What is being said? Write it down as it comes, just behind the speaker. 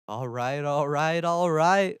All right, all right, all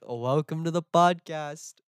right. Welcome to the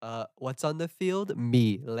podcast. What's on the field?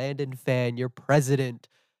 Me, Landon fan, your president,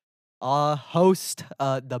 host,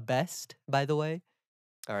 the best, by the way.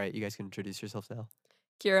 All right, you guys can introduce yourselves now.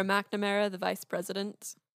 Keira McNamara, the vice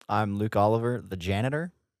president. I'm Luke Oliver, the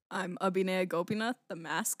janitor. I'm Abhinaya Gopinath, the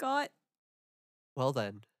mascot. Well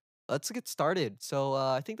then, let's get started. So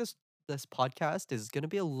I think this podcast is gonna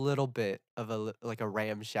be a little bit of like a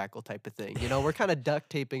ramshackle type of thing. You know, we're kind of duct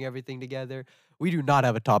taping everything together. We do not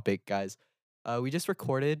have a topic, guys. We just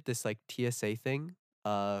recorded this like TSA thing.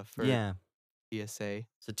 For TSA.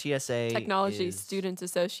 So TSA Technology is Students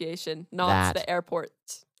Association, not that. the airport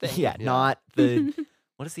thing. Yeah, not the.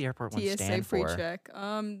 What does the airport one TSA stand for? pre-check.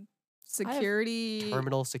 Security.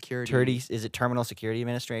 Terminal security. Is it Terminal Security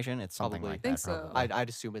Administration? It's something Probably. like Think that. so. Probably. I'd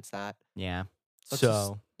assume it's that. Yeah. Let's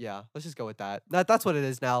So Let's just go with that. That's what it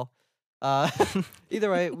is now.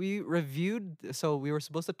 Either way, we reviewed. So we were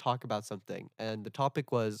supposed to talk about something, and the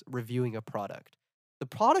topic was reviewing a product. The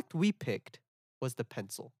product we picked was the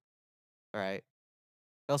pencil. All right,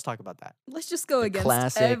 let's talk about that. Let's just go The against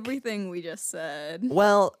classic. everything we just said.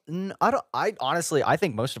 well, I don't. I honestly, I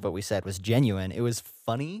think most of what we said was genuine. It was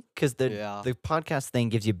funny because the podcast thing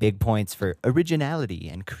gives you big points for originality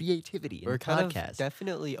and creativity in We're the kind podcast. of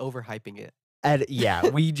definitely overhyping it. And yeah,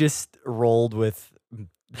 we just rolled with the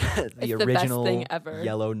It's the best original thing ever.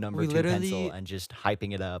 yellow number We 2 literally- pencil and just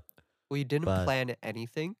hyping it up. We didn't But- plan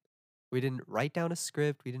anything. We didn't write down a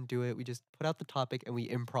script. We didn't do it. We just put out the topic and we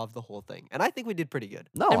improv the whole thing. And I think we did pretty good.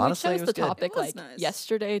 No, and honestly, we it chose was the good. topic It was like nice.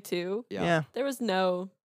 yesterday too. Yeah. There was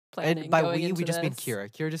no planning. And by going we into just mean this.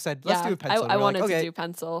 Kira. Kira just said, "Let's yeah, do a pencil." And I we're like, wanted okay. to do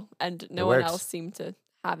pencil, and no It one works. else seemed to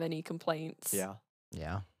have any complaints. Yeah.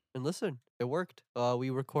 Yeah. And listen, it worked. We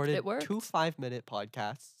recorded It worked. 2 5-minute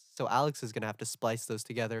podcasts. So Alex is gonna have to splice those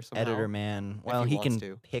together somehow. Editor man. Well, he he wants can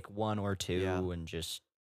to. pick 1 or 2 Yeah. and just,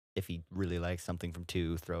 if he really likes something from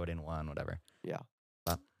 2, throw it in 1, whatever.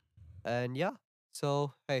 And yeah.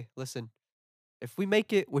 So hey, listen. If we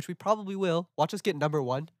make it, which we probably will, watch us get number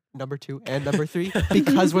 1, number 2, and number 3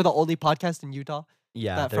 because we're the only podcast in Utah.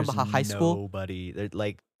 Yeah, That from there's a high school? nobody.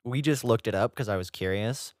 Like, we just looked it up because I was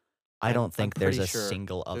curious. I I'm- don't I'm think there's pretty a sure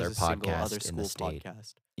single other There's a single podcast other in school the state.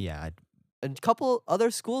 podcast. Yeah, And a couple other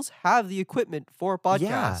schools have the equipment for a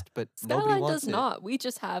podcast, but nobody Skyline wants does it. not. We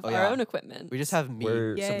just have Oh, our yeah. own equipment. We just have me.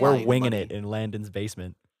 we're Yay. we're supplying winging money. it in Landon's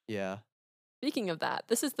basement. Yeah. Speaking of that,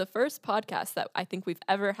 this is the first podcast that I think we've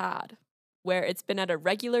ever had where it's been at a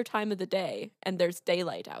regular time of the day and there's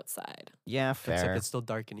daylight outside. Yeah, Except fair. it's still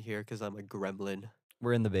dark in here because I'm a gremlin.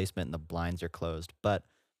 We're in the basement and the blinds are closed, but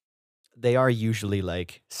they are usually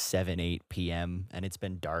like 7, 8 p.m. and it's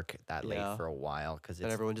been dark that late Yeah. for a while because And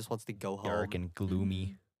it's everyone just wants to go home. dark and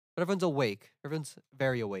gloomy. But everyone's awake. Everyone's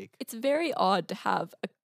very awake. It's very odd to have a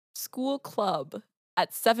school club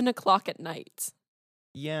at 7 o'clock at night.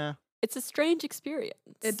 Yeah, It's a strange experience.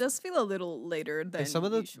 It does feel a little later than And some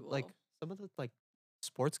of the usual.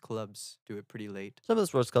 sports clubs do it pretty late. some of the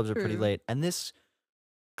sports clubs are pretty True. late, and this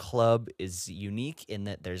club is unique in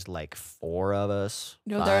that there's like 4 of us.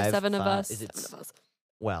 No, there are 5, 7 of 5 us. Is it 7 of us.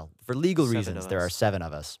 Well, for legal 7 reasons, of there are us. 7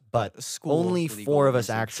 of us, but The school only legal 4 of us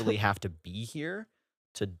reasons. actually have to be here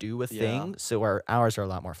to do a Yeah. thing, so our hours are a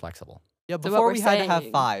lot more flexible. Yeah, what before we're we had to have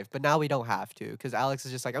saying- 5, but now we don't have to because Alex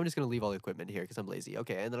is just like, I'm just going to leave all the equipment here because I'm lazy.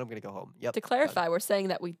 Okay, and then I'm going to go home. Yep. To done. clarify, we're saying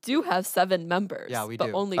that we do have 7 members. Yeah, we but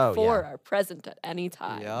do. only Oh, 4 yeah. are present at any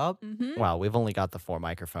time. Yep. Mhm. Well, we've only got the 4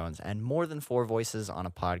 microphones, and more than 4 voices on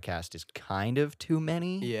a podcast is kind of too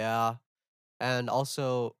many. Yeah. And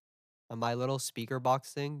also, my little speaker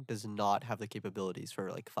box thing does not have the capabilities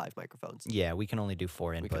for like 5 microphones. Yeah, we can only do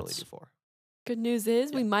 4 We can only inputs. do 4. Good news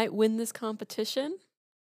is we might win this competition.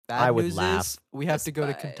 Bad I would news laugh. is we have Just to go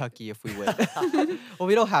to by- Kentucky if we win. Well,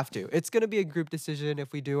 we don't have to. It's going to be a group decision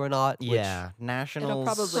if we do or not. which- Yeah, nationals.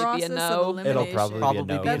 probably be a Process no. of It'll elimination. probably, Probably be a no.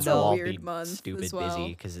 be a because That's no. we'll a all weird be month stupid as well. busy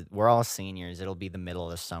because we're all seniors. It'll be the middle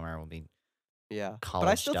of the summer. We'll be Yeah. But I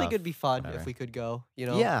college still think it'd be stuff, fun whatever. if we could go, you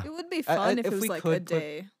know? yeah. It would be I- fun if if it was we like a could, but-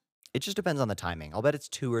 day. It just depends on the timing. I'll bet it's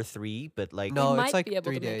 2 or 3, but like No, might it's like be able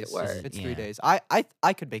 3 to make it days. work. It's Yeah. 3 days.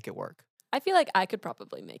 I could make it work. I feel like I could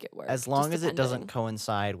probably make it work. as just long as it doesn't depending.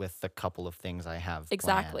 coincide with the couple of things I have planned,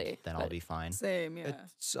 Exactly, then I'll but- be fine. Same, yeah.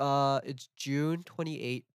 It's June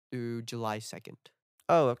 28th through July 2nd,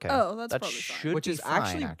 Oh, okay. Oh, that's that probably fine. should which be is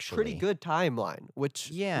fine, actually pretty good timeline, which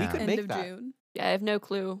we Yeah. could End make of that. June. Yeah, I have no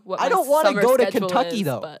clue what I my don't wanna summer go to schedule Kentucky, is,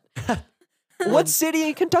 though. but What city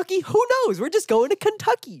in Kentucky? Who knows? We're just going to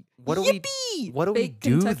Kentucky. What do we Yippee! What do we Baked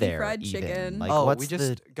do Kentucky there? Fried even? Chicken. Like, Oh, what's we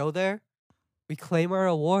just go there. We claim our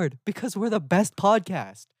award because we're the best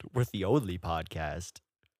podcast. we're the only podcast.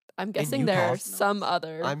 I'm guessing there are Utah? some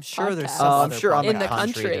other. I'm sure there's podcasts. some I'm other sure on in the the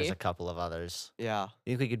country, there's country. a couple of others. Yeah.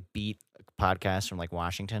 You think we could beat podcasts from like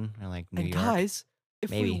Washington or like New And York? guys,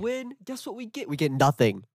 if Maybe. we win, guess what we get? We get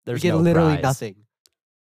nothing. There's we get no literally prize. nothing.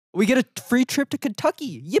 We get a free trip to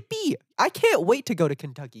Kentucky. Yippee! I can't wait to go to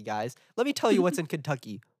Kentucky, guys. Let me tell you what's in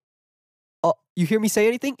Kentucky. Oh, you hear me say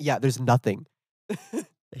anything? Yeah, there's nothing.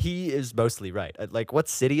 He is mostly right. Like, what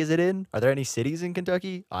city is it in? Are there any cities in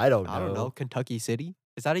Kentucky? I don't know. I don't know. Kentucky City?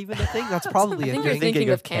 Is that even a thing? That's probably I a think thing. you're thinking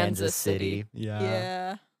of Kansas City. Yeah.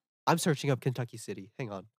 Yeah. I'm searching up Kentucky City.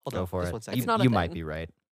 Hang on. Hold Go on. for Just it. 1 second. It's not a You might thing. be right.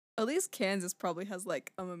 At least Kansas probably has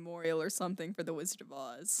like a memorial or something for the Wizard of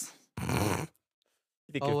Oz.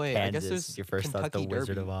 You think Oh, of wait, I guess Kansas, there's your first thought the Kentucky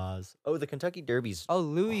Wizard Derby. of Oz. Oh, the Kentucky Derby's Oh,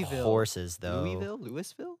 Louisville. horses, though.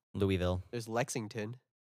 Louisville? Louisville. There's Lexington.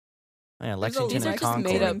 Oh, yeah, There's a Lexington These are and just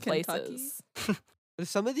Concord. made up in Kentucky. places. But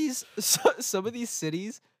some of these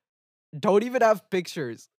cities don't even have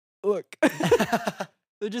pictures. Look.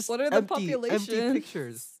 They're just What are the empty populations?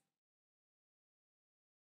 pictures.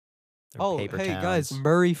 They're Oh, paper hey guys, towns.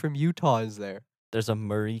 Murray from Utah is there. There's a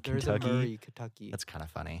Murray, There's Kentucky. a Murray, Kentucky. That's kind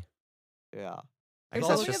of funny. Yeah. I guess There's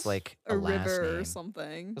that's also just like A last river or name.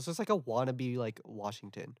 something. This is like a wannabe like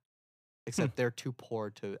Washington. Except they're too poor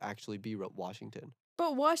to actually be Washington.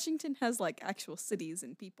 But Washington has like actual cities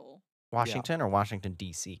and people. Washington or Washington,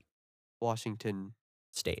 D.C. Washington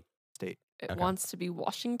State. State. It Okay. wants to be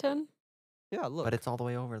Washington. Yeah, look. But it's all the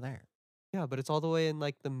way over there. yeah, but it's all the way in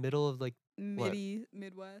like the middle of like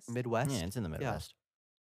Midwest. Midwest. Yeah, it's in the Midwest.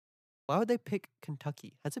 Why would they pick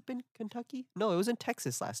Kentucky? Has it been Kentucky? No, it was in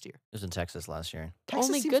Texas last year. It was in Texas last year. The Texas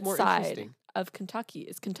only seems good more side interesting. of Kentucky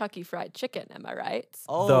is Kentucky Fried Chicken. Am I right?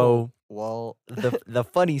 Oh, Though well, the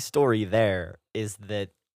funny story there is that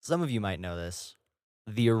some of you might know this.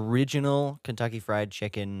 The original Kentucky Fried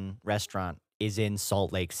Chicken restaurant is in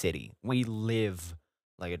Salt Lake City. We live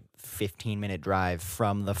like a 15-minute drive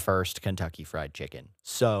from the first Kentucky Fried Chicken.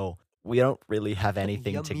 So we don't really have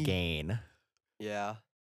anything to Yummy. gain. yeah.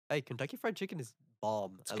 Hey, Kentucky Fried Chicken is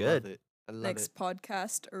bomb. It's I good. love it. I love Next it.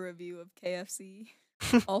 podcast, a review of KFC.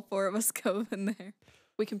 All four of us go in there.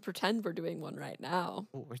 We can pretend we're doing one right now.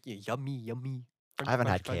 Oh, yeah, yummy, yummy. I haven't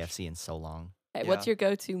had Crunch, crunch. KFC in so long. Hey, what's Yeah. your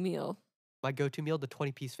go-to meal? My go-to meal, the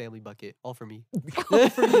 20-piece family bucket. All for me.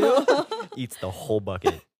 For you? Eats the whole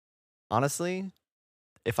bucket. Honestly,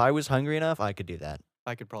 if I was hungry enough, I could do that.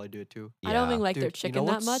 I could probably do it too. I don't Yeah. even like their Dude, you know chicken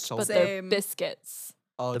that what's much, so but good? their Same. biscuits.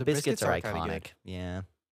 Oh, the biscuits are kinda iconic. good. Yeah.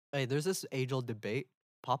 Hey, there's this age-old debate: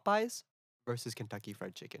 Popeyes versus Kentucky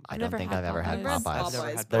Fried Chicken. I I've don't never think had I've ever had I've read Popeyes. I've never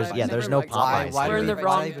had There's Popeyes. yeah, I've there's never no liked Popeyes. Popeyes. Why We're in do the we- why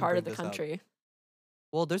wrong even part bring of the this up? country.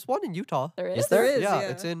 Well, there's one in Utah. There is. Is there? There is, yeah, yeah.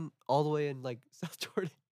 it's in all the way in like South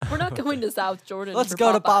Jordan. We're not going to South Jordan. Let's for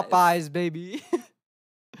go to Popeyes. Popeyes, baby.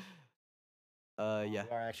 Yeah. We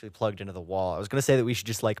are actually plugged into the wall. I was gonna say that we should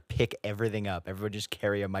just like pick everything up. Everyone just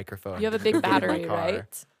carry a microphone. You have a and big get in my battery, car.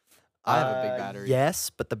 right? I have a big battery. Yes,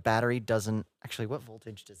 but the battery doesn't actually. What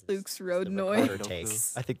voltage does this, Luke's road the noise. recorder No take? clue.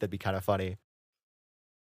 I think that'd be kind of funny.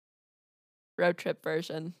 Road trip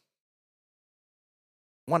version.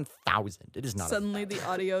 1,000. It is not. Suddenly the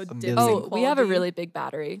audio dips in million. Oh, we have a quality. really big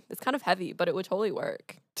battery. It's kind of heavy, but it would totally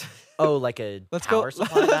work. Oh, like a Let's go. power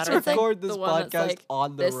supply Let's battery. It's like record the this one that's, podcast like,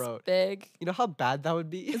 on the This road. big. You know how bad that would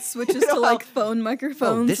be. It switches You know to like how- phone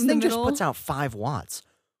microphones. this in the thing just middle. puts out 5 watts.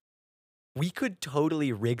 We could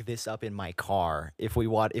totally rig this up in my car if we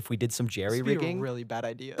did some jerry This would be rigging. a really bad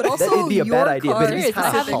idea. But also, That'd be a bad your idea, but car it is Serious, I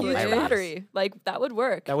kinda have a huge hilarious. battery. Like that would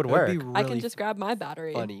work. That would That would work. be I can really just grab my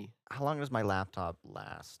battery. funny. How long does my laptop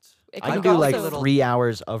last? It I could can do like also- 3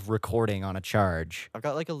 hours of recording on a charge. I've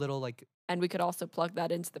got like a little like And we could also plug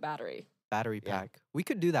that into the battery. battery Yeah. pack. We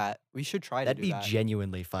could do that. We should try That'd to do be that.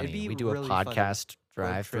 genuinely funny. be We do a really funny. podcast Road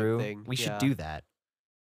drive trip through. thing, We should yeah. do that.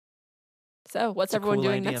 So what's It's a everyone cool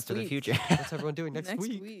doing idea next for the week? future. What's everyone doing next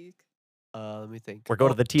week? week. Let me think. We're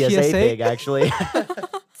going Oh, to the TSA thing, actually.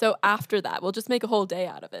 So after that, we'll just make a whole day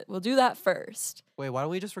out of it. We'll do that first. Wait, why don't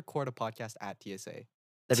we just record a podcast at TSA?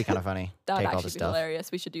 That'd be kind of funny. That would Take all the actually be stuff.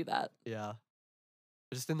 hilarious. We should do that. Yeah.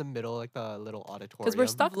 Just in the middle, like the little auditorium. Because we're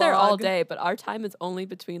stuck there all Vlog. day, but our time is only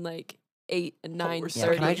between like 8 and Oh, we're 9:30.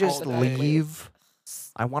 Yeah, can I all just day. leave?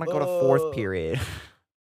 I want to go to 4th period.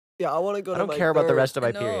 Yeah, I want to go I don't care about the rest of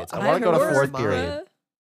my No, periods. I I want to go to heard 4th mine. period.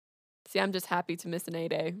 See, I'm just happy to miss an A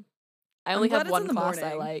day. I only glad have it's one in the class I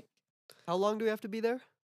morning. like. How long do we have to be there?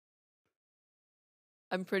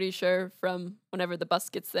 I'm pretty sure from whenever the bus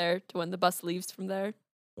gets there to when the bus leaves from there.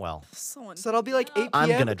 Well, Someone So that'll be like 8 I'm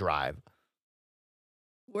p.m. going to drive.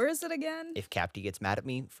 Where is it again? If Capty gets mad at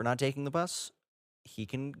me for not taking the bus, he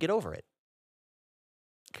can get over it.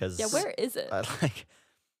 Because Yeah, where is it?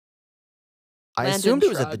 I Landon assumed it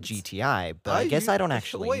was at the shrugged. GTI, but I guess I don't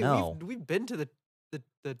actually wait, know. We've been to the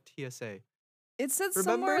TSA. It said Remember?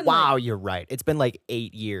 somewhere in Wow, like, you're right. It's been like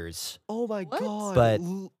 8 years. Oh my What? god. But-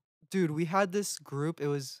 Dude, we had this group. It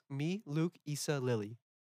was me, Luke, Issa, Lily.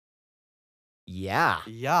 Yeah.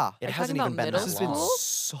 Yeah. It Are you hasn't talking even been about that This has middle been long.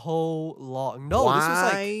 so long. No, this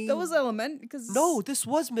was like that was element because no, this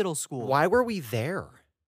was middle school. Why were we there?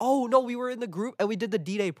 Oh no, we were in the group and we did the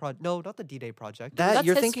D-Day project. No, not the D-Day project. That That's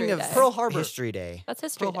you're thinking History of Day. Pearl Harbor. History Day. That's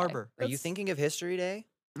history. Pearl Day. Harbor. Are you That's- thinking of History Day?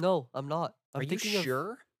 No, I'm not. I'm Are you thinking of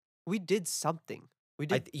sure? we did something. We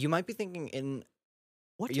did. You might be thinking in.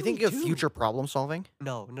 What Are did you we thinking of do? future problem solving?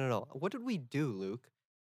 No. What did we do, Luke?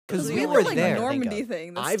 because Because we we had were like there. a Think Normandy of.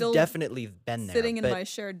 thing that's I've still definitely been there. sitting in but my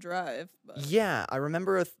shared drive. But yeah, I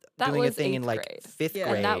remember That doing a was thing in 8th like grade. 5th Yeah.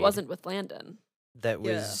 grade. And that wasn't with Landon. That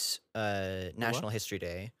Yeah. was National History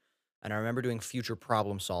Day, and I remember doing future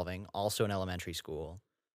problem solving, also in elementary school.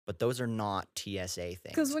 But those are not TSA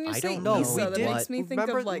things. 'Cause when you I say don't No, know Issa, we that did. makes me think of,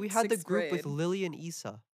 Remember, like, we had the 6th group with grade. Lily and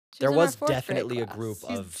Issa. She There in our was 4th grade definitely a class. group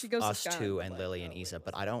She's- of she goes to us two Skyline, and but Lily and Issa,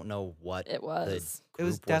 but I don't know what It was. It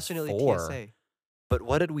was group definitely for. TSA. But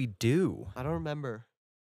what did we do? I don't remember.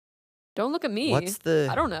 Don't look at me. What's the?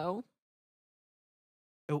 I don't know.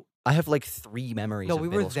 I have like 3 memories. No, of we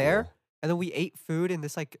were middle there, school. and then we ate food in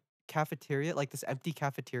this like cafeteria, like this empty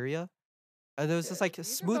cafeteria. And there was this Yeah, like a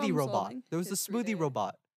future smoothie problem robot. solving, There was the history smoothie day.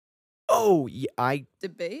 robot. Oh, yeah, I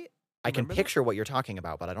debate. can Remember that? picture what you're talking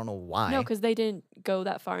about, but I don't know why. No, because they didn't go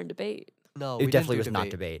that far in debate. No, it we definitely didn't was do not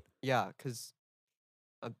debate. Yeah, because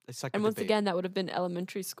I sucked And at once debate. again, that would have been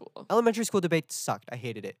elementary school. Elementary school debate sucked. I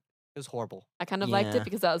hated it. It was horrible. I kind of liked Yeah. it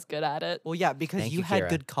because I was good at it. Well, yeah, because Thank you you, had Keira.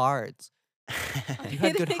 good cards. I You had good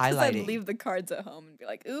hated it 'cause I'd highlighting. leave the cards at home and be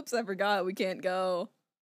like, "Oops, I forgot. We can't go."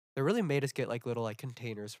 They really made us get like little like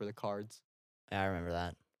containers for the cards. I remember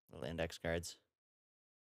that. Little index cards.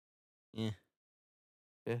 Yeah.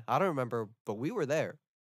 Yeah, I don't remember, but we were there.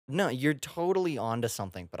 No, you're totally onto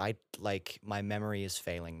something, but my memory is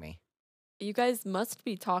failing me. You guys must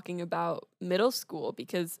be talking about middle school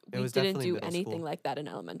because It we was didn't definitely do middle anything school. like that in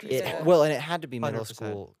elementary It, Yeah. school. well, and it had to be middle 100%.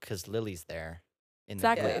 school because Lily's there. In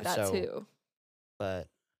Exactly, the group, that so, too. But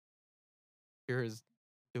Kira's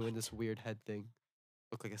doing this weird head thing.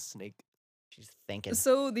 Look like a snake. she's thinking.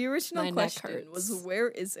 So the original My neck question was, hurts. "Where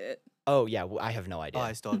is it?" Oh yeah, I have no Oh, idea.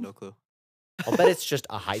 I still have no clue. I'll bet it's just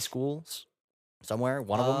a high school somewhere.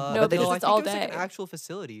 One of them. I No, bet they because I just. it's all think it was like day. an actual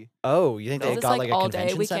facility. Oh, you think No, they it's got like like a all day,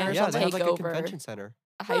 convention we center? can't or Yeah, just they something? have take like a over. convention center.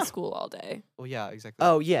 A high school all day. Oh yeah, exactly.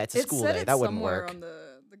 Oh yeah, it's a It school said day. it That wouldn't somewhere work. on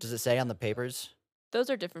the Does it say on the papers? Those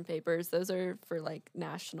are different papers. Those are for like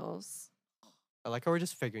nationals. I like how we're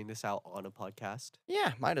just figuring this out on a podcast.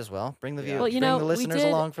 Yeah, might as well. Bring the Yeah. viewers, Well, you bring know, the we listeners did-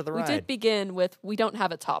 along for the We ride. did begin with we don't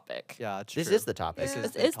have a topic. Yeah, it's This true. is the topic. Yeah.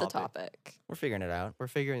 This the is the topic. We're figuring it out. We're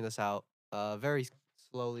figuring this out very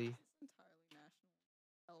slowly.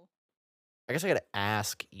 I guess I gotta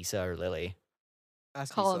ask Issa or Lily.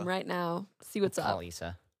 Ask Call Issa. him right now. See what's Call up.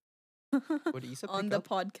 Issa. Would Issa on pick the up?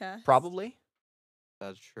 podcast. Probably.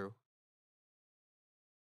 That's true.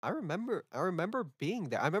 I remember being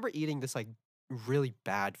there. I remember eating this like really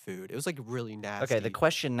bad food. It was like really nasty. Okay, the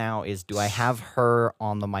question now is, do I have her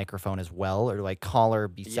on the microphone as well, or do I call her,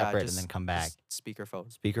 be Yeah, separate, just- and then come back? just speakerphone.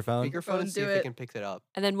 Speakerphone? Speakerphone and see do if they it. can pick it up.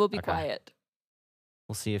 And then we'll be Okay. quiet.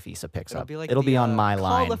 We'll see if Issa picks It'll up. be like It'll the, be on my call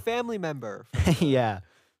line. the family member. Yeah.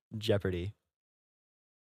 Jeopardy.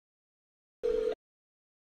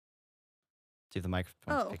 See if the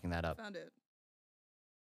microphone's Oh. picking that up. Found it.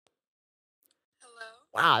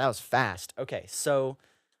 Wow, that was fast. Okay, so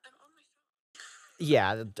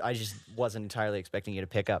yeah, I just wasn't entirely expecting you to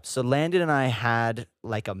pick up. So Landon and I had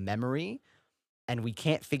like a memory, and we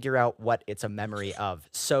can't figure out what it's a memory of.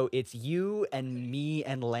 So it's you and me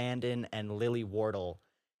and Landon and Lily Wardle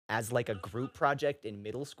as like a group project in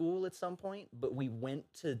middle school at some point, but we went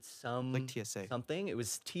to some Like TSA. something. It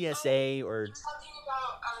was TSA or Talking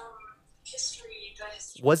about history, the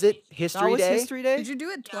history. was it That History was Day? History Day. Did you do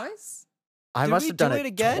it twice? I Did must we have done do it it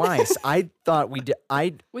again? twice. I thought we did.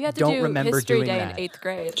 I We had to don't do remember history doing day that. in 8th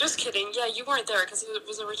grade. Just kidding. Yeah, you weren't there because it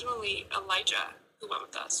was originally Elijah who went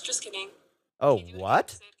with us. Just kidding. Oh, Okay, do it again. what?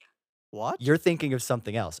 Say it again. What? You're thinking of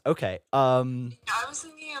something else. Okay. Yeah, I was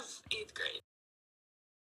thinking of 8th grade.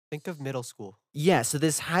 Think of middle school. Yeah, so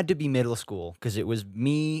this had to be middle school because it was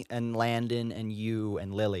me and Landon and you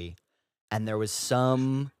and Lily. And there was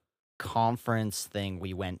some conference thing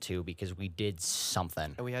we went to because we did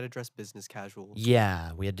something. And we had to dress business casual.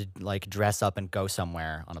 Yeah, we had to like dress up and go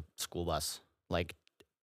somewhere on a school bus. Like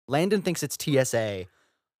Landon thinks it's TSA.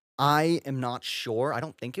 I am not sure. I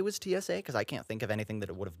don't think it was TSA because I can't think of anything that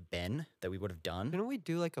it would have been that we would have done. Didn't we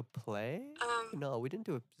do like a play? No, we didn't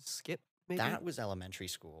do a skit. maybe? That was elementary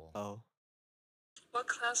school. Oh, What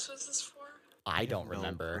class was this for? I have don't no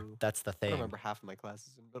remember. clue. That's the I thing. don't remember half of my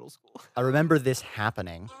classes in middle school. I remember this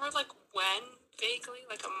happening. Remember like when? Vaguely,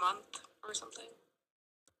 like a month or something.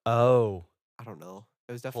 Oh. I don't know.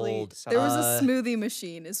 It was definitely Hold. There was Uh, a smoothie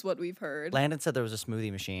machine, is what we've heard. Landon said there was a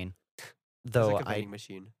smoothie machine. it was Though like a I vending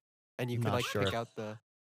machine, and you could not like pick sure. out the.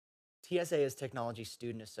 TSA is Technology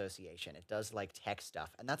Student Association. It does like tech stuff.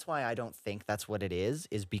 And that's why I don't think that's what it is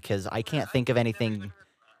because I can't think of Never even anything. heard of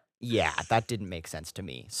Yeah, that didn't make sense to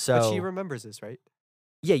me. But she So, remembers this, right?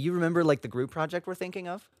 yeah, you remember like the group project we're thinking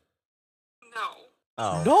of? that. No.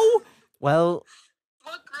 Oh. No. Well,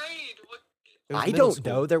 What grade? What? It was I middle don't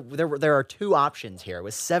know. school. There are two options here. It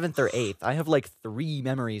was 7th or 8th. I have like 3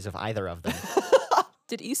 memories of either of them.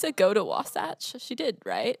 Did Issa go to Wasatch? She did,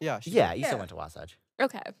 right? Yeah. She Yeah, did. Issa Yeah. went to Wasatch.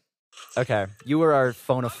 Okay. Okay, you were our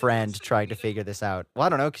phone a friend trying to figure this out. Well, I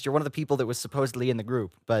don't know, because you're one of the people that was supposedly in the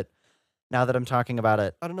group. But now that I'm talking about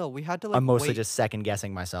it, I don't know. We had to like. I'm mostly wait. just second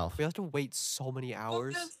guessing myself. We had to wait so many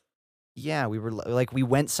hours. Yeah, we were like we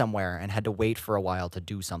went somewhere and had to wait for a while to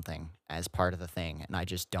do something as part of the thing, and I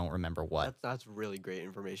just don't remember what. That's really great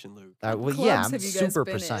information, Luke. Well, Clubs yeah, I'm have you guys super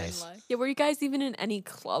been in, precise. like- Yeah, were you guys even in any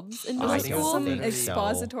clubs in I middle Was don't it school? some think so.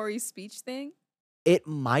 expository speech thing? It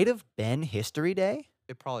might have been History Day.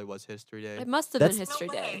 It probably was History Day. It must have That's- been History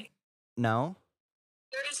No Day. way. No,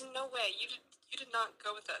 There is no way. You did not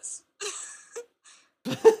go with us.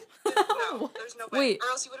 Oh. No, there's no way. Wait, Or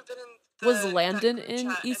else you would have been in was that Landon group in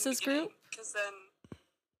chat the Issa's beginning, group? Because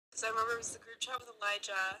I remember it was the group chat with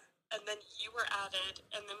Elijah, and then you were added,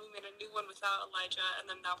 and then we made a new one without Elijah, and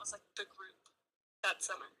then that was like the group that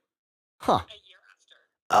summer, huh? a year after.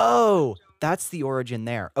 Oh, that's the origin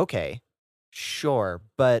there. Okay, sure,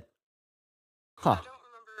 but huh? I don't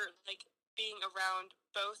remember like being around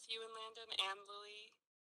both you and Landon and Lily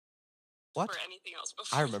What? for anything else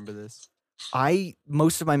before. I remember this.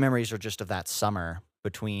 Most of my memories are just of that summer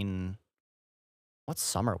between. What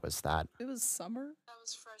summer was that? It was summer. That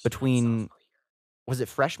was freshman and Between- sophomore year. Was it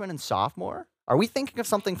freshman and sophomore? Are we thinking of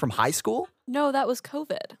something from high school? No, that was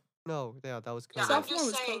COVID. No, yeah, that was Yeah, COVID. I'm Sophomore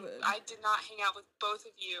was just saying, COVID. I did not hang out with both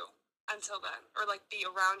of you until then, or like be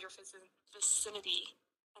around your vicinity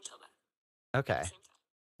until then. At Okay.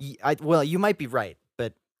 the same time. Well, you might be right,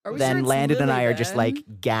 but Are we then sure it's Landon and Lily I are just like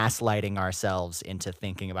then? gaslighting ourselves into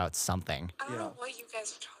thinking about something. I don't Yeah. know what you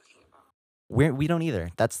guys are talking about. We don't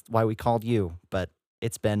either. That's why we called you, but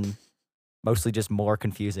it's been mostly just more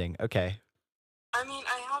confusing. Okay. I mean,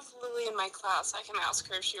 I have Lily in my class. I can ask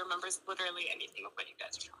her if she remembers literally anything of what you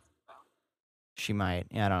guys are talking about. She might.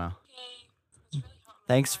 Yeah, I don't know. Okay. It's really hot in my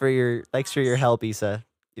Thanks for your class. help, Issa.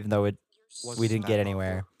 Even though You're Wasn't we didn't that get helpful.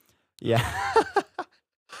 anywhere. Yeah.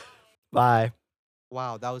 Bye.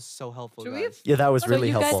 Wow, that was so helpful, Should we guys. have- Yeah, that was So really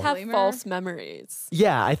you helpful. guys have Disclaimer. false memories.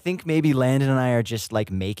 Yeah, I think maybe Landon and I are just like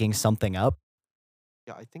making something up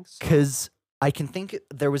Yeah, I think so. because I can think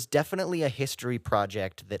there was definitely a history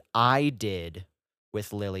project that I did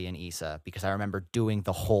with Lily and Issa because I remember doing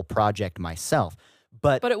the whole project myself.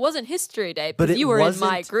 But But it wasn't History Day But because it you were in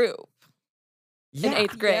my wasn't- group in yeah,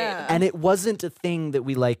 8th grade. Yeah. and it wasn't a thing that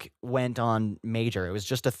we like went on major. It was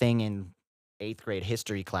just a thing in 8th grade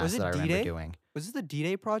history class it that I remember D-Day? doing. Was this the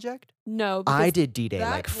D-Day project? No, I because did D-Day that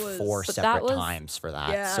like was- 4 But that separate was- times for that.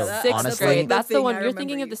 Yeah, so that- sixth honestly, grade. That's the thing one I you're remember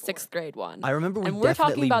thinking of, you the for. 6th grade one. I remember we And we're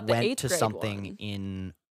talking definitely about the went 8th to grade something one.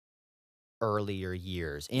 in earlier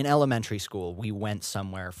years. In elementary school, we went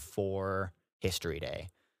somewhere for History Day.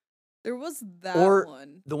 There was that Or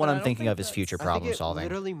one. the one but I I'm don't thinking think of is that's- future I problem think it solving.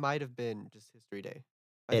 literally might have been just History Day.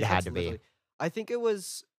 I It think had that's to be. literally- I think it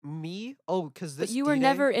was me. Oh, because But this you were D-Day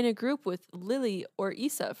never in a group with Lily or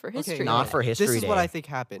Issa for History Okay, Not Day. for History This is Day. what I think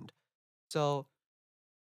happened. So,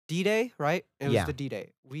 D-Day, right? It was Yeah. the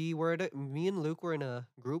D-Day. Me and Luke were in a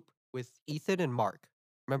group with Ethan and Mark.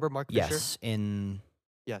 Remember Mark Fisher? Yes. In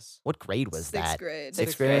Yes. what grade was Sixth that? grade. Sixth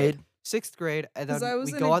Sixth grade. grade. 6th grade, and 'Cause I then was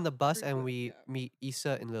we in go a on the bus group and with- we yeah. meet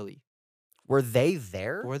Issa and Lily. Were they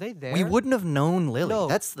there? Were they there? We wouldn't have known Lily. No,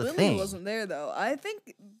 That's the Lily thing. wasn't there though. I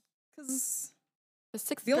think because The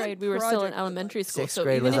 6th The only grade, we were still in project that, like- elementary school. 6th So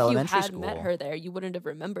grade even was if you elementary had met school. her there, you wouldn't have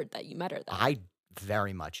remembered that you met her there. I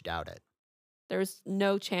very much doubt it. There's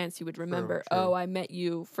no chance you would remember, true. oh, I met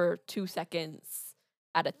you for 2 seconds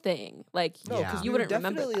at a thing. Like, No, Yeah. because you we were wouldn't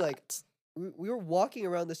remember definitely that. like we were walking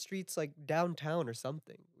around the streets like downtown or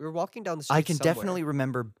something. We were walking down the street. I can definitely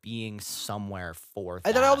remember being somewhere for that.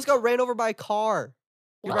 And then I almost got ran over by a car.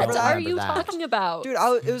 You what remember are that? you Remember that. talking about? Dude,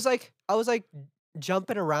 it was like I was like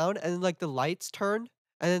jumping around, and then like the lights turned,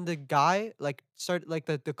 and then the guy like started like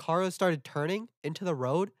the car started turning into the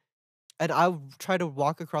road, and I tried to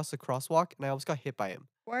walk across the crosswalk, and I almost got hit by him.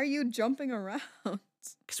 why are you jumping around?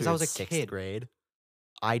 Because I was a sixth kid. grade.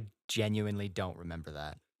 I genuinely don't remember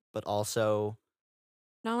that. But also,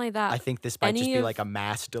 Not only that, I think this might just any be of- like a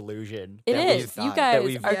mass delusion. it that is. we've- You that guys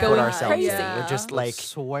we've are Yeah, put going ourselves crazy. in. We're just Yeah. like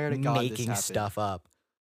swear to God, this making happened. stuff up.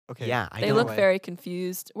 Okay. Yeah, I They don't look know. very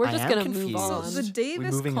confused. We're I just am gonna move confused. So on. the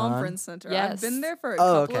Davis moving on? Conference Center. I've been Yes. there for a Oh,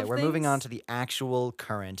 couple okay. of We're moving on things. to the actual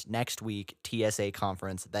current next week TSA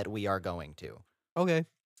conference that we are going to. Okay.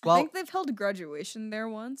 I Well, think they've held graduation there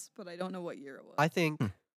once, but I don't know what year it was. I think Hmm.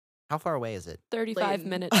 How far away is it? 35 Layton.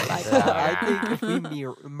 minutes by I car. think if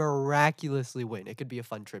we miraculously win, it could be a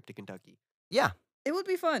fun trip to Kentucky. Yeah. It would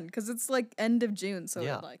be fun because it's like end of June, so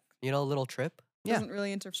Yeah. it like You know, a little trip. Yeah. doesn't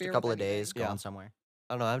really interfere. Just a couple with of days anything. Yeah. going somewhere.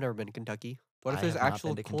 I don't know. I've never been to Kentucky. What if I there's have not actual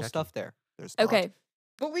been to cool Kentucky. stuff there? There's not. Okay,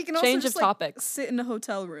 But we can also Change just of like topics. sit in a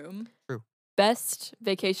hotel room. best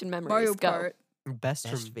vacation memories. Mario Go. Kart. Best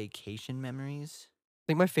Best from. vacation memories? I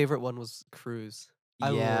think my favorite one was cruise. I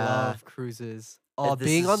love cruises. Oh, this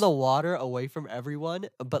being on is- the water away from everyone,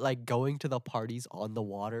 but like going to the parties on the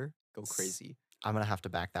water, go crazy. I'm gonna have to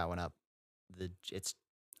back that one up. It's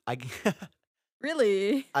I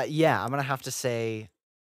Really? yeah, I'm gonna have to say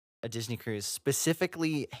a Disney cruise,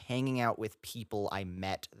 specifically hanging out with people I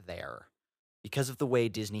met there. Because of the way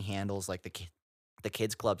Disney handles like the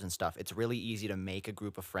kids clubs and stuff, it's really easy to make a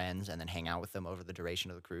group of friends and then hang out with them over the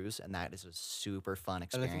duration of the cruise, and that is a super fun And I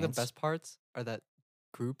experience. think the best parts are that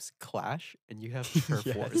groups clash and you have turf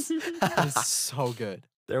wars. Yes. It's so good.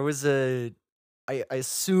 There was I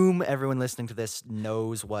assume everyone listening to this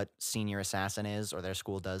knows what Senior Assassin is, or their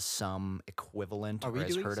school does some equivalent Are or we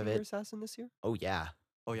has doing heard of Senior it. Assassin this year? Oh yeah.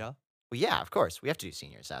 Oh yeah. Well, yeah, of course. We have to do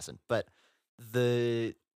Senior Assassin. But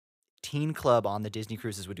the teen club on the Disney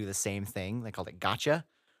cruises would do the same thing. They called it Gotcha.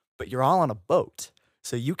 But you're all on a boat.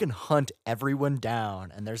 So you can hunt everyone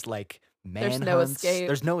down. And there's like There's manhunts. no escape.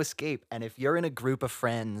 There's no escape. And if you're in a group of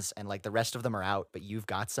friends and like the rest of them are out, but you've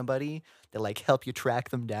got somebody that like help you track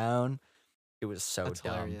them down, it was so That's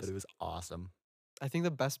dumb, hilarious. but it was awesome. I think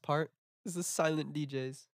the best part is the silent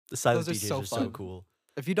DJs. The silent Those are DJs so are so fun. cool.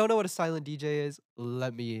 If you don't know what a silent DJ is,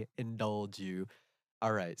 let me indulge you.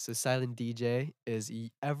 All right, so silent DJ is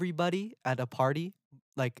everybody at a party,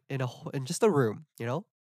 like in just a room, you know?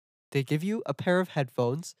 They give you a pair of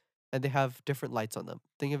headphones and they have different lights on them.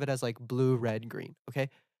 Think of it as like blue, red, green, okay?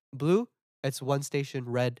 Blue, it's one station,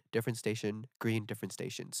 red, different station, green, different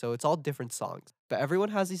station. So it's all different songs. But everyone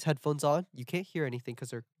has these headphones on. You can't hear anything because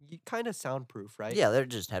they're kind of soundproof, right? Yeah, they're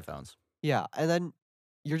just headphones. Yeah, and then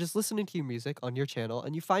you're just listening to your music on your channel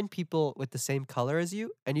and you find people with the same color as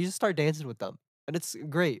you and you just start dancing with them. And it's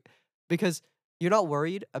great because you're not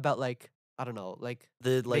worried about like, I don't know, like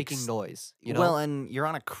The like making noise, you know? Well, and you're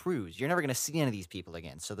on a cruise. You're never going to see any of these people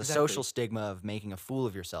again. So the Exactly. social stigma of making a fool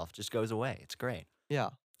of yourself just goes away. It's great. Yeah,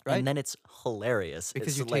 right? And then it's hilarious. Because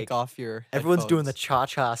It's you like take off your everyone's doing the headphones.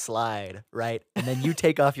 cha-cha slide, right? And then you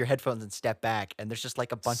take off your headphones and step back, and there's just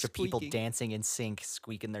like a bunch of people Squeaking. dancing in sync,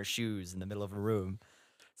 squeaking their shoes in the middle of a room.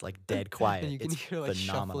 It's like dead quiet. And you can it's hear like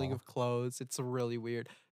phenomenal. shuffling of clothes. It's really weird.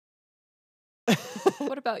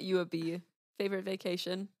 What about you, Abhi? Favorite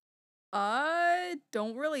vacation? I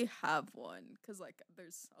don't really have one because like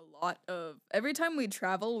there's a lot of every time we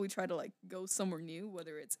travel, we try to like go somewhere new,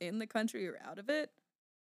 whether it's in the country or out of it.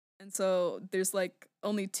 And so there's like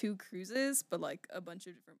only 2 cruises, but like a bunch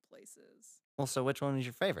of different places. Well, so which one was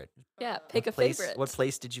your favorite? Yeah, Uh, pick a What place, favorite. What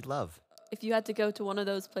place did you love? If you had to go to one of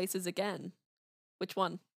those places again, which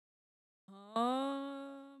one?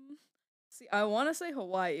 See, I want to say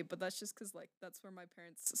Hawaii, but that's just because like that's where my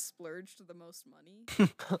parents splurged the most money.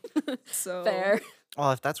 So Fair.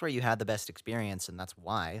 Well, if that's where you had the best experience and that's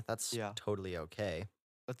why, that's Yeah. totally okay.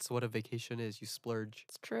 That's what a vacation is. You splurge.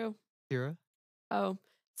 It's true. Kira? Oh,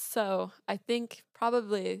 so I think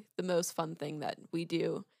probably the most fun thing that we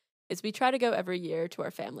do is we try to go every year to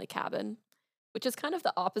our family cabin, which is kind of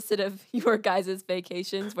the opposite of your guys'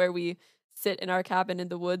 vacations where we sit in our cabin in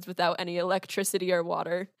the woods without any electricity or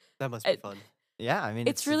water. That must be It- fun. Yeah, I mean,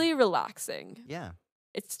 It's really relaxing. yeah.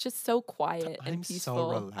 It's just so quiet and I'm peaceful.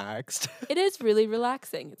 so relaxed. It is really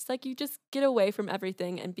relaxing. It's like you just get away from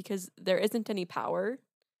everything, and because there isn't any power,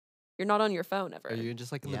 you're not on your phone ever. Are you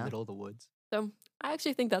just like in Yeah. the middle of the woods? So I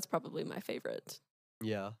actually think that's probably my favorite.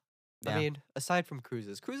 Yeah. Yeah. I mean, aside from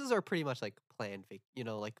cruises are pretty much like planned,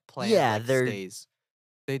 like planned Yeah, like, they're- stays.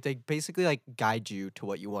 They basically like guide you to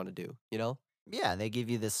what you want to do, you know? Yeah, they give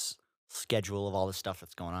you this schedule of all the stuff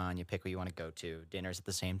that's going on. You pick what you want to go to. Dinner's at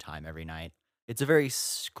the same time every night. It's a very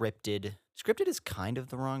scripted. Scripted is kind of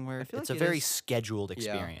the wrong word. feel It's like a it very is. scheduled Yeah.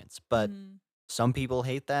 experience. But Mhm. some people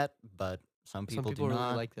hate that, but some people, people do really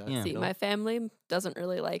not. like that. Yeah. See, know? my family doesn't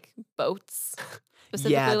really like boats.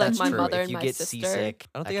 Specifically, Yeah, like that's my true. mother If and you my get sister. seasick,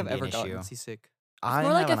 I don't that think can I've be ever an gotten issue. seasick. I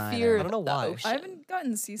more like haven't a fear either. I don't know of the why. ocean. I haven't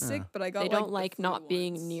gotten seasick, but I got They like don't the like flu not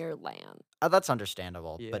being once. near land. That's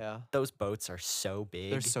understandable, Yeah. but those boats are so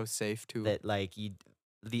big They're so safe too. that like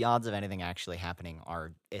the odds of anything actually happening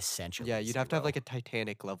are essentially Yeah, you'd have to have like a zero.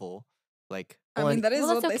 Titanic level. Like, I Well, mean, and- that is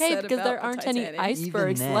Well, what that's they okay said because about there the aren't any Titanic.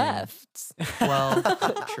 icebergs then. left. well,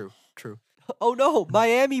 true. Oh no,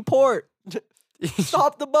 Miami port!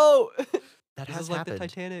 Stop the boat! That This has is like happened. the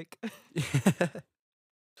Titanic.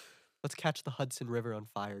 Let's catch the Hudson River on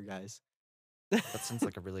fire, guys. That sounds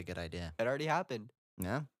like a really good idea. It already happened.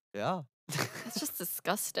 Yeah. Yeah. It's just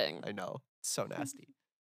disgusting. I know. It's so nasty.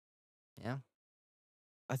 Yeah.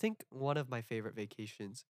 I think one of my favorite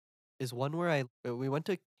vacations is one where we went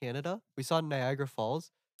to Canada. We saw Niagara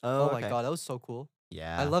Falls. Oh, my okay. god, that was so cool.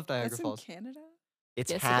 Yeah. I love Niagara That's in Falls. Canada. It's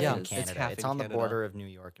Yes, it half is. in It's Canada. half It's in on the Canada. border of New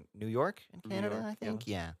York. New York and New Canada, York, I yeah. think.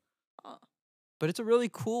 Yeah. Oh. But it's a really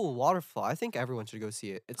cool waterfall. I think everyone should go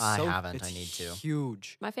see it. It's I so haven't. It's I need to.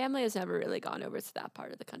 huge. My family has never really gone over to that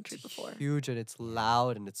part of the country before. Huge, and it's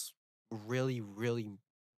loud, and it's really, really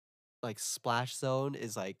like splash zone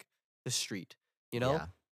is like the street. You know? Yeah.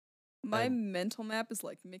 My And- mental map is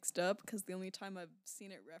like mixed up because the only time I've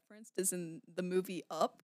seen it referenced is in the movie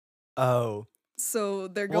Up. Oh. So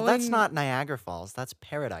they're Well, going. that's not Niagara Falls. That's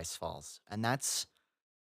Paradise Falls, and that's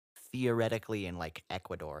theoretically in like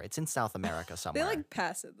Ecuador. It's in South America They somewhere. like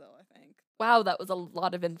pass it though. I think. Wow, that was a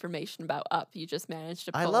lot of information about Up. You just managed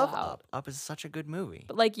to pull I love out. Up. Up is such a good movie.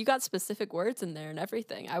 But like you got specific words in there and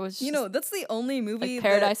everything. I was You just- know, that's the only movie. like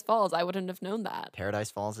Paradise Falls. I wouldn't have known that. Paradise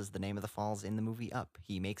Falls is the name of the falls in the movie Up.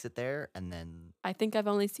 He makes it there, and then I think I've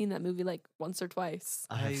only seen that movie like once or twice.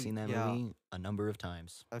 I have I- seen that yeah. movie a number of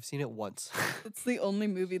times. I've seen it once. That's the only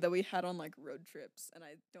movie that we had on like road trips, and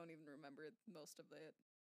I don't even remember most of it.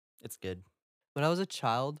 It's good. When I was a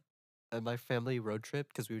child, and my family road trip,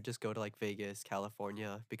 because we would just go to like Vegas,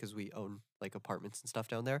 California, because we own like apartments and stuff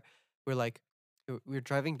down there. We're like, we were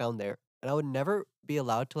driving down there, and I would never be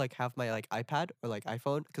allowed to like have my like iPad or like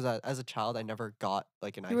iPhone, because as a child I never got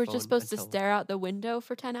like an iPhone. You were just supposed to until- stare out the window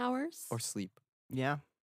for 10 hours? or sleep. Yeah.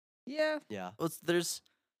 Yeah. Yeah. Well, there's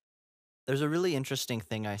a really interesting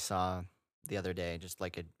thing I saw the other day, just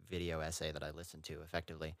like a video essay that I listened to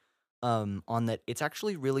effectively, on that it's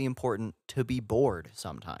actually really important to be bored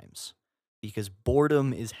sometimes, because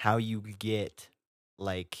boredom is how you get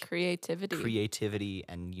like Creativity. creativity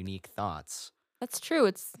and unique thoughts. That's true.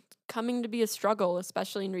 It's coming to be a struggle,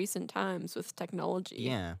 especially in recent times with technology.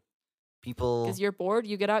 Yeah. People Because you're bored,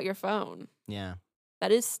 you get out your phone. yeah.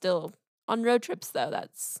 That is still on road trips though.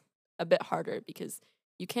 That's a bit harder because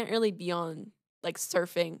you can't really be on like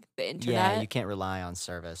surfing the internet Yeah, you can't rely on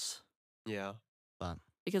service. Yeah.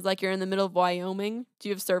 because like you're in the middle of Wyoming. Do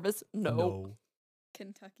you have service? No.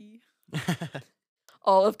 Kentucky.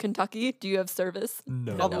 All of Kentucky. Do you have service?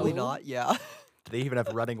 No. Probably No. not. Yeah. Do they even have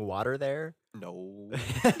running water there? No.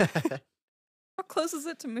 How close is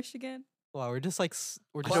it to Michigan? Wow, we're just like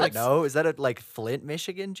we're I just don't like know. Is that a like Flint,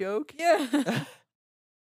 Michigan joke? Yeah.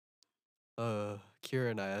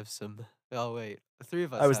 Keira and I have some. Oh wait, the three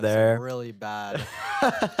of us. I was have there. Some really bad,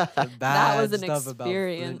 That bad was an stuff about Flint,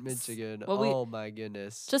 experience. Michigan. Well, we- oh my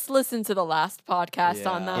goodness. Just listen to the last podcast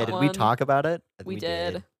on Yeah. that Yeah, did one. we talk about it? We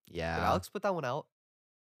did. Did Yeah. Alex put that one out?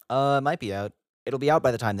 It might be out. It'll be out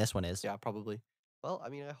by the time this one is. Yeah, probably. Well, I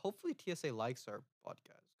mean, hopefully TSA likes our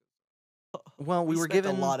podcast. Well, we were spent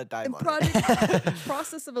given a lot of time And on it.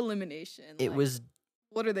 process of elimination. it like, was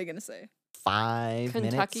What are they gonna say? 5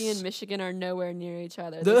 minutes. Kentucky and Michigan are nowhere near each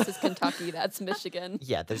other. This is Kentucky. That's Michigan.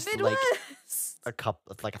 Yeah, there's like Midwest. a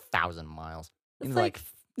couple, like 1,000 miles. It's Maybe like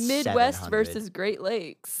Midwest 700. versus Great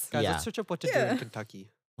Lakes. Guys, Yeah. let's search up what to do Yeah. in Kentucky.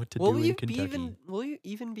 What to Will do in you Kentucky? will you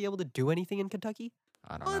even be able to do anything in Kentucky?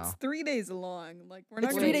 I don't Well, know. it's 3 days long. Like we're It's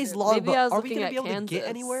not 3 gonna days get- long, Maybe but I was are we looking gonna at be able Kansas. to get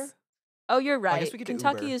anywhere? Oh, you're Well, I guess right. we could do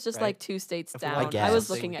Kentucky Uber, is just right? like 2 states If we down. want to I do was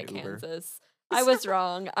something, looking at we could Uber. Kansas. I was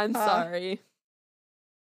wrong. I'm Ah. sorry.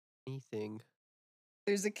 Anything.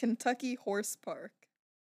 There's a Kentucky horse park.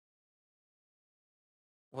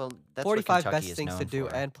 Well, that's what 45 Kentucky best is things to known do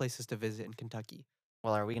for. and places to visit in Kentucky.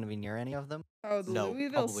 Well, are we going to be near any of them? Oh, the No,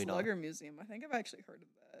 Louisville probably not. Slugger Museum. I think I've actually heard of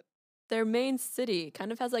that. Their main city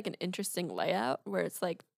kind of has like an interesting layout where it's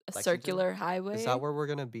like a Lexington? circular highway. Is that where we're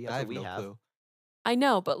gonna be? That's I what have we no have. clue. I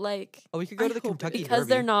know, but like Oh, we could go I to the hope it Kentucky is. because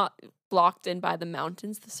they're Derby. not blocked in by the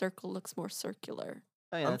mountains, the circle looks more circular.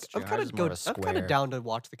 Oh, yeah, that's true. I'm kind Ours of is more of a I'm kind square. of down to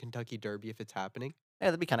watch the Kentucky Derby if it's happening. Yeah,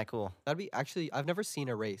 that'd be kind of cool. That'd be actually. I've never seen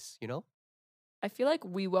a race. You know, I feel like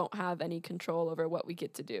we won't have any control over what we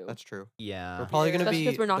get to do. that's true. Yeah. We're probably gonna Especially be.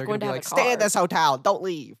 'cause we're not they're going gonna to be have like, a stay in car." this hotel. Don't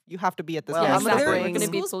leave. You have to be at this. Well, Yeah, I'm gonna exactly. bring- We're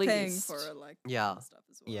gonna be School's paying policed. for like Yeah. stuff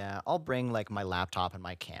as well. Yeah, I'll bring like my laptop and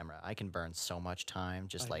my camera. I can burn so much time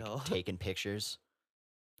just I like know. taking pictures.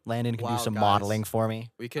 Landon can Wow, do some guys. modeling for me.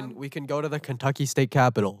 We can go to the Kentucky State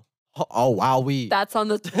Capitol. Oh wow, That's on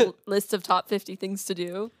the list of top 50 things to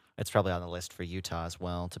do. It's probably on the list for Utah as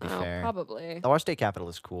well, to be Oh, fair. probably. Though our state capital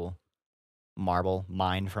is cool. Marble,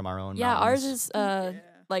 mined from our own Yeah, mountains. ours is Yeah.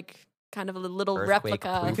 like kind of a little Earthquake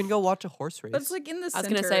replica. we proof. can go watch a horse race. But it's like in the I center.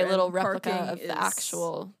 was gonna say a little and replica parking of the is-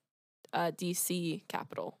 actual DC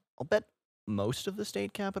capital. I'll bet most of the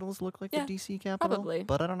state capitals look like Yeah, the DC capital. probably.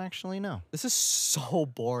 But I don't actually know. This is so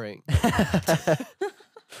boring.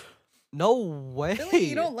 No way. Really,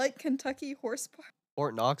 you don't like Kentucky Horse Park?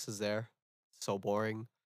 Fort Knox is there. So boring.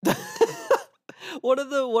 One of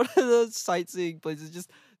the sightseeing places is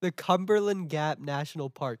just the Cumberland Gap National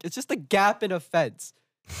Park. It's just a gap in a fence.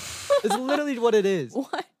 It's literally what it is.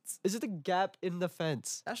 What? It's just a gap in the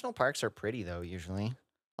fence. National parks are pretty, though, usually.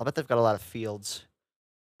 I'll bet they've got a lot of fields.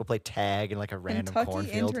 We'll play tag in like a random Kentucky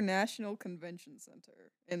cornfield. International Convention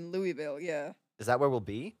Center in Louisville. Yeah. Is that where we'll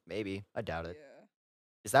be? Maybe. I doubt it. Yeah.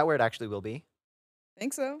 Is that where it actually will be?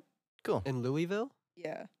 Think so. Cool. In Louisville?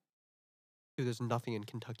 Yeah. Dude, there's nothing in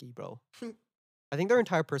Kentucky, bro. I think their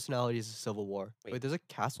entire personality is a civil war. Wait, Wait, there's a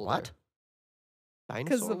castle what? there.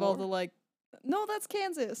 Because Dinosaur of all war? the like. No, that's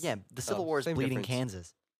Kansas. Yeah, the Civil Oh, War is same bleeding difference.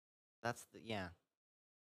 Kansas. That's the, yeah.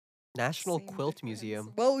 National Same Quilt difference.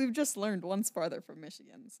 Museum. Well, we've just learned one's farther from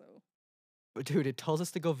Michigan, so. But dude, it tells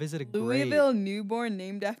us to go visit a grave. Louisville newborn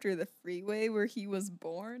named after the freeway where he was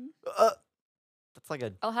born. That's like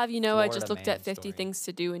a I'll have you know, I Florida just looked man at 50 story. things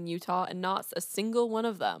to do in Utah, and not a single one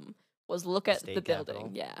of them was look The at state the building.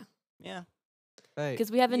 capitol? Yeah, yeah. Hey,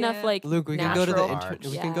 because we have enough Yeah. like Luke, we can go to the natural- parks.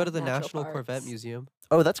 we can go Yeah, to the natural National Corvette parks. Museum.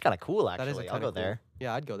 Oh, that's kind of cool. That is Actually, I'll kinda go cool. there.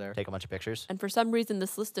 Yeah, I'd go there. Take a bunch of pictures. And for some reason,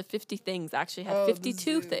 this list of 50 things actually had Oh, the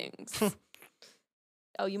 52 zoo. things.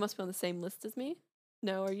 Oh, you must be on the same list as me?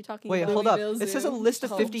 No, are you talking Wait, about hold up. Louisville It says a Zoo. list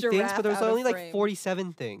of Oh, 50 things, giraffe but there's out of only like frame.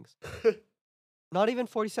 47 things. Not even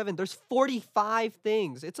 47. There's 45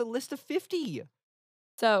 things. It's a list of 50.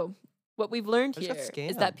 So, what we've learned I just here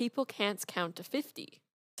got is that scammed. people can't count to 50.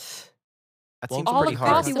 That Well, seems all pretty across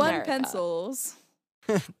hard. the 51 America. pencils.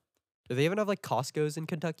 Do they even have like Costco's in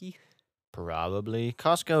Kentucky? Probably.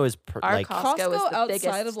 Costco is Our like Costco is Costco the outside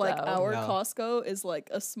biggest, of like though. our No. Costco is like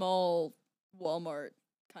a small Walmart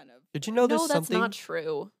kind of. Did you know there's No, that's something? not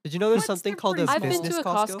true. Did you know there's What? something They're called a pretty I've been business to a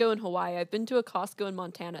Costco? Costco in Hawaii. I've been to a Costco in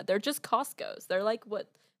Montana. They're just Costco's. They're like what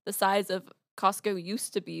the size of Costco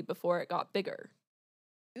used to be before it got bigger.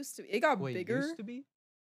 Used to be. It got Wait, bigger. used to be?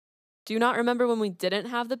 Do you not remember when we didn't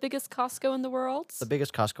have the biggest Costco in the world? the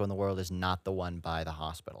biggest Costco in the world is not the one by the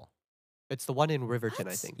hospital. It's the one in Riverton,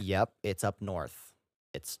 I What? think. Yep, it's up north.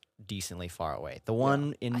 It's decently far away. The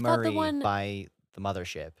one in I thought the Murray one- by the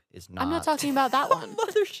mothership is not. I'm not talking about that one.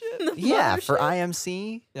 Mothership. Yeah, for Mothership?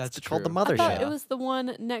 IMC, Yeah, it's it's called the true. I thought mothership. it was the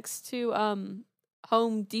one next to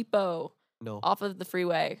Home Depot No. off of the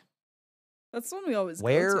freeway. That's the one we always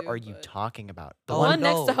Where go to, are you but- talking about? The Oh, The one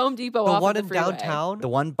next no. to Home Depot The off one of in the freeway. downtown? The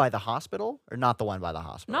one by the hospital, or not the one by the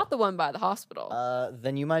hospital? Not the one by the hospital.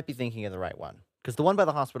 Then you might be thinking of the right one, because the one by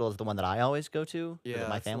the hospital is the one that I always go to. or Yeah, that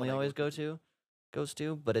my that's the family one I always go goes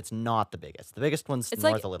to, but it's not the biggest. The biggest one's It's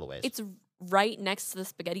north like- a little ways. It's right next to the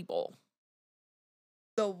spaghetti bowl.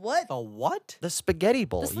 The what? The what? the spaghetti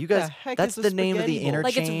bowl. This- you the guys, heck that's is a the name of the spaghetti bowl?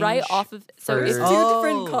 interchange. Like it's right off of. So for- It's if, two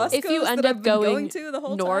different Oh. Costco's if you end that up I've been going going to the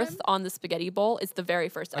whole north time. on the spaghetti bowl, it's the very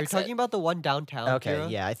first Are you exit. talking about the one downtown? Okay,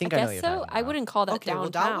 Kira? yeah, I I think I, know guess what you're so. talking I about. wouldn't call that Okay, well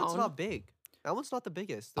downtown. that one's not big. That one's not the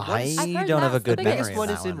biggest. The I one, I've heard don't have a that's the good the biggest biggest memory one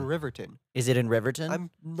of is that in one. Riverton. Is it in Riverton? I'm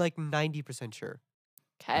like 90% sure.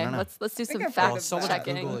 Okay, don't know. let's do think some I've heard fact of so much that.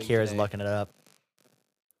 checking. Googling. Kira's today. looking it up.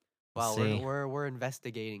 Wow, See. we're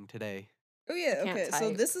investigating today. Oh yeah, can't okay. So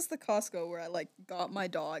type. this is the Costco where I like got my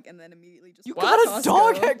dog and then immediately just You went got to a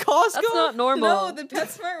dog Costco. at Costco? That's not normal. No, the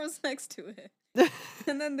PetSmart was next to it.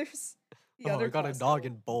 And then there's the Oh, other I got a Costco. dog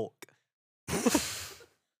in bulk.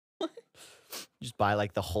 Just buy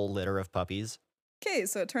like the whole litter of puppies. Okay,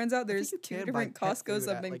 so it turns out there's you two can buy different pet Costco's food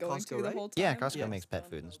I've at, been like, going Costco, to the right? whole time. Yeah, Costco Yes. makes pet Don't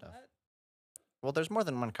food and know stuff. that. Well, there's more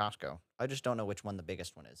than one Costco. I just don't know which one the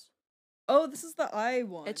biggest one is. Oh, this is the I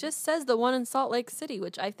one. It just says the one in Salt Lake City,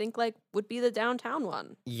 which I think like would be the downtown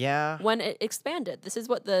one Yeah, when it expanded. This is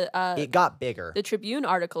what the it got bigger. Tribune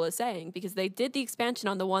article is saying because they did the expansion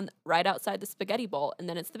on the one right outside the spaghetti bowl, and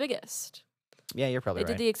then it's the biggest. Yeah, you're probably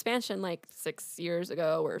They right. did the expansion like 6 years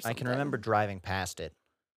ago or I something. can remember driving past it,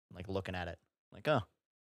 like looking at it, like, oh,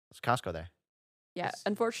 there's Costco there. Yeah, It's-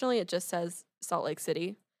 unfortunately, it just says Salt Lake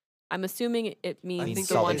City. I'm assuming it means think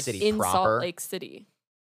the Salt one Lake City in Salt proper. Lake City.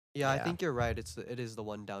 Yeah, I Yeah. think you're right. It is the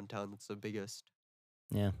one downtown that's the biggest.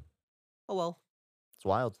 Yeah, Oh well. it's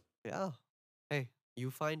wild. Yeah. Hey, you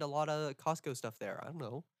find a lot of Costco stuff there. I don't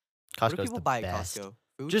know. What do Costco's people the buy at best. Costco?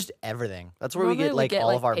 Food? Just everything. That's where Normally we get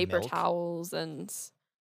all of our paper milk. towels and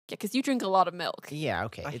because you drink a lot of milk Yeah,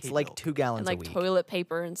 okay. I It's hate like milk. 2 gallons and a like week. toilet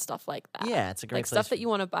paper and stuff like that. Yeah, it's a great like place. stuff that you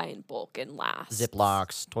want to buy in bulk and last.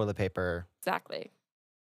 Ziplocs, toilet paper, Exactly.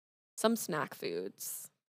 Some snack foods.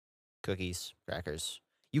 cookies, crackers.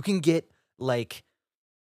 You can get like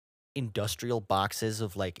industrial boxes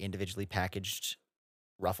of like individually packaged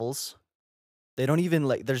Ruffles. They don't even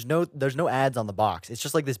like there's no ads on the box. It's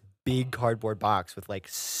just like this big cardboard box with like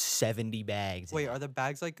 70 bags. in Wait, it. are the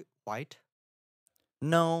bags like white?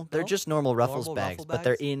 No, they're No? just normal Ruffles Normal bags, Ruffle but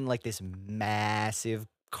they're bags? in like this massive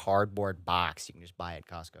cardboard box you can just buy at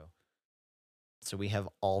Costco. So we have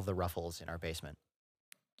all the Ruffles in our basement.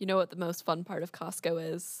 You know what the most fun part of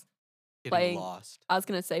Costco is? Getting Playing- lost. I was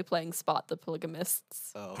gonna say playing Spot the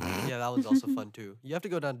Polygamists. Oh, yeah, that one's also fun too. You have to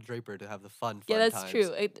go down to Draper to have the fun Yeah, that's times. true.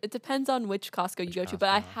 It depends on which Costco you Which go to, but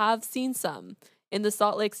I Costco? have seen some in the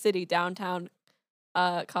Salt Lake City downtown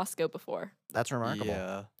Costco before. That's remarkable.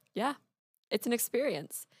 Yeah. Yeah, it's an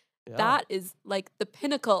experience. Yeah. That is like the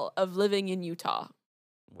pinnacle of living in Utah.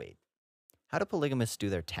 Wait. How do polygamists do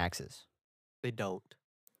their taxes? They don't.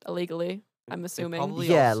 Illegally, I'm They assuming. probably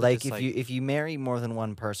Yeah, also like just, if you marry more than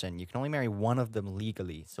one person, you can only marry one of them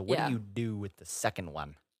legally. So what Yeah. do you do with the second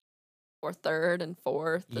one? Or third and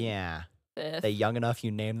fourth. And Yeah. fifth. They young enough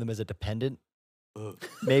you name them as a dependent? Ugh.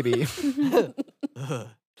 Maybe. Ugh,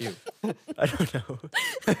 Dude, I don't know.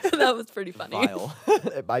 That was pretty funny. vile.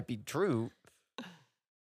 It might be true.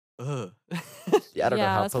 Ugh. Yeah, I don't know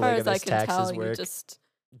how as far as I polygamous can taxes tell, you work. just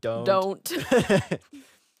Don't. don't.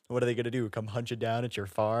 What are they gonna do? Come hunch it down at your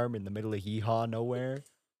farm in the middle of hee-haw nowhere?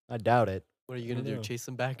 I doubt it. What are you I gonna don't do? know. Chase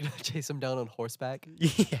them back? Chase them down on horseback?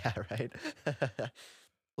 Yeah, right.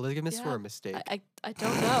 Polygamists were Yeah, a mistake. I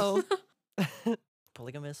don't know.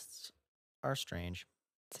 Polygamists are strange.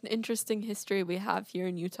 It's an interesting history we have here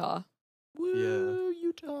in Utah. Woo,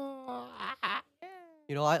 Utah.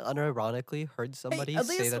 You know, I unironically heard somebody at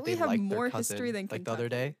say least that we they have liked more their cousin history than like the other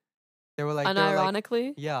Kentucky. day. They were like,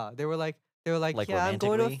 Unironically, yeah, they were like, Like yeah, I'm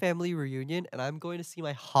going to a romantically? family reunion and I'm going to see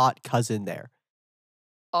my hot cousin there.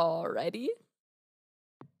 already.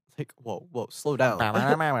 Like, whoa, slow down.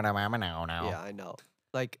 Yeah, Yeah, I know.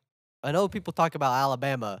 Like, I know people talk about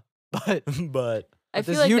Alabama, but but I But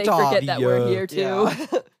feel this like Utah, they forget that we're the, here too. yeah.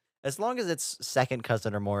 as long as it's second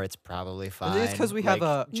cousin or more, it's probably fine. I think it's 'cause we have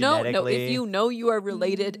a- No, if genetically- you know you are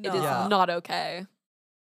related, it is No. not okay.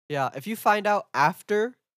 Yeah, if you find out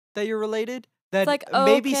after that you're related, then It's like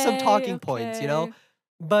maybe some okay, talking points, you know? okay.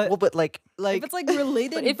 But Well, but like If it's like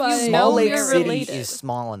related But if you by know Small Lake you're City related. is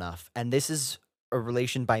small enough, and this is a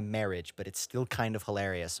relation by marriage, but it's still kind of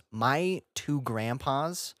hilarious. My two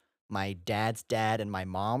grandpas, my dad's dad and my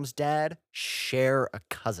mom's dad, share a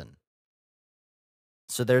cousin.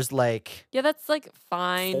 So there's like Yeah, that's like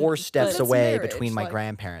fine. 4 steps That's away marriage, between my like-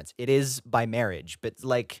 grandparents. It is by marriage, but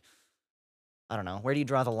like I don't know. Where do you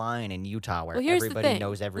draw the line in Utah where Well, here's the everybody thing.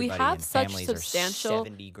 knows everybody We have and such families substantial are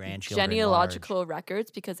 70 grandchildren genealogical records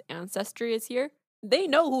because Ancestry is here. They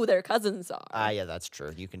know who their cousins are. large? Yeah, that's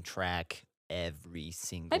true. You can track every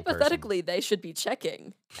single person. Hypothetically, they should be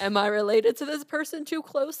checking. Am I related to this person too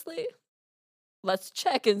closely? Let's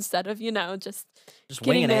check instead of, just Just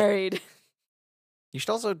getting winging it. married. You should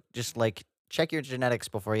also just like check your genetics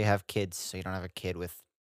before you have kids, so you don't have a kid with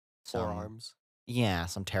some forearms. Yeah,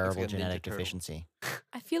 some terrible a Ninja genetic Turtle. deficiency.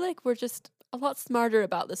 I feel like we're just a lot smarter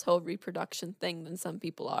about this whole reproduction thing than some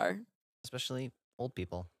people are. Especially old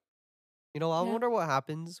people. You know, I Yeah. wonder what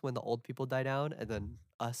happens when the old people die down and then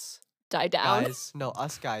us Die down.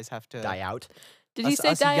 us guys have to Die out. Did you us, say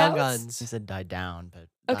us die young out? He uns. said die down, but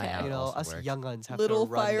Okay. die out You know, also us works. young uns have little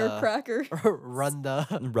to run firecracker. run the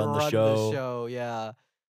Run the show. show. Yeah,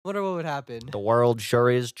 wonder what would happen. The world sure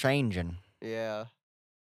is changing. Yeah.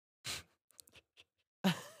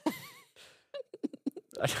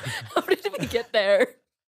 How did we get there?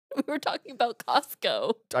 We were talking about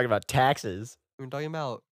Costco. Talking about taxes. We're talking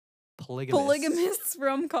about polygamists. Polygamists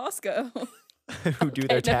from Costco. Who do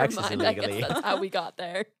their Okay, never taxes mind. I guess illegally. that's how we got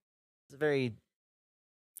there. It's a very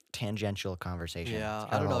tangential conversation. Yeah, It's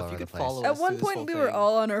I kinda don't know all if over you the could place. follow At us one through this point, whole we were thing.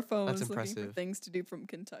 all on our phones looking impressive. for things to do from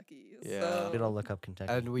Kentucky. Yeah. So Did all look up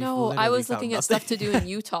Kentucky. And we No, I was looking at stuff to do in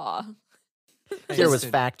Utah. Here was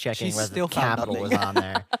Listen, fact checking she whether still the found capital was nothing. on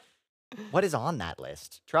there. What is on that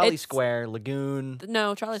list? Trolley It's- Square, Lagoon.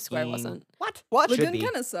 No, Charlie Square Skiing. wasn't. What? What? Should Lagoon be.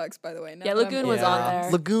 kind of sucks, by the way. now Yeah, that I'm Lagoon was thinking on about it.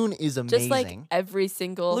 there. Lagoon is amazing. Just like every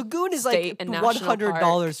single Lagoon is state like and $100 national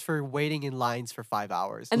park. for waiting in lines for 5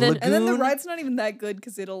 hours. And then- And then the Lagoon- ride's not even that good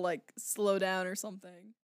because it'll like slow down or something.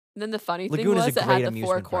 And then the funny thing Lagoon is was a it great had the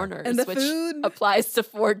four amusement park. corners, And the which food. applies to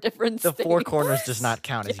 4 different the states. Four Corners does not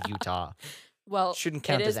count as Utah. Well, Shouldn't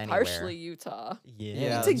count it as is anywhere. partially Utah.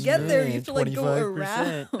 Yeah, To that's get there, you Yeah, have to like go 25%.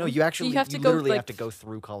 around. No, you actually have to go, literally like, have to go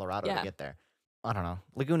through Colorado to yeah. get there. I don't know.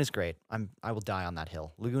 Lagoon is great. I will die on that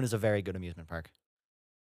hill. Lagoon is a very good amusement park.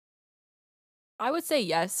 I would say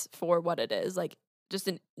yes for what it is, like just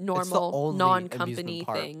a It's the normal only non-company amusement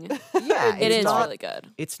park. thing. Yeah, It it's is not, really good.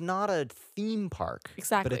 It's not a theme park, but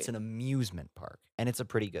Exactly. it's an amusement park, and it's a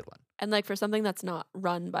pretty good one. And like for something that's not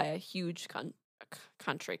run by a huge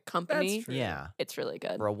company, True. Yeah, it's really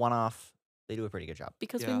good. for a one-off, they do a pretty good job.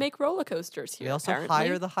 Because we Yeah. make roller coasters here. We also apparently.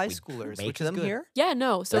 hire the high We schoolers, make which is them good. here. Yeah,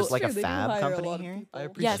 no. So There's like a True, they do fab hire a company lot of here? people. I yeah,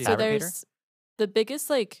 appreciate so it. Fabricator? there's the biggest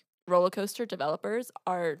like roller coaster developers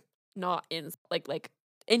are not in like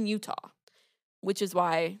in Utah, which is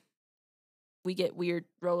why we get weird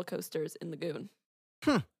roller coasters in Lagoon.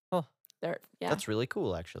 Hmm. Huh. There, yeah. That's really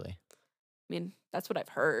cool, actually. I mean, that's what I've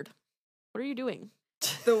heard. What are you doing?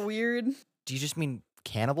 The weird. Do you just mean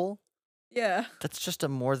cannibal? Yeah. That's just a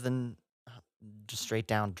more than just straight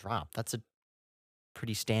down drop. That's a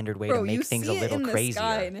pretty standard way Bro, to make you things see a little it in crazier. the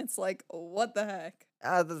sky and it's like, what the heck?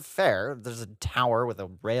 Fair. There's a tower with a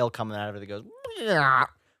rail coming out of it that goes, "Meow."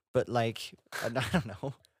 But like, I don't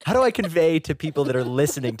know. How do I convey to people that are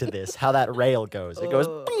listening to this how that rail goes? It goes,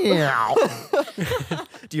 "Meow."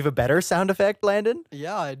 Do you have a better sound effect, Landon?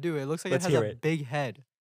 Yeah, I do. It looks like Let's it has hear a it. big head.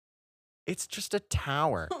 It's just a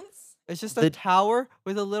tower. It's just The- a tower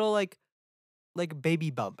with a little like baby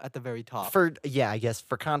bump at the very top. I guess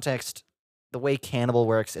for context, the way Cannibal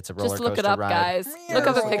works, it's a roller Just coaster look it up, ride. guys. Yeah, Look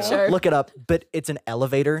up a look it up. picture. Look it up, but it's an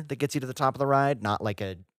elevator that gets you to the top of the ride, not like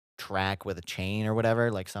a track with a chain or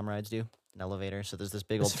whatever, like some rides do. An elevator. So there's this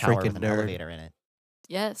big old This tower freaking with an nerd. elevator in it.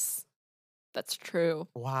 Yes, that's true.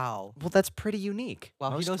 Wow. Well, that's pretty unique.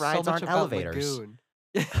 Wow, Most he knows so rides much aren't about elevators. Lagoon.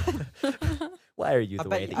 Why are you I the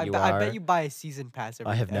bet, way you- that you I are? bet you buy a season pass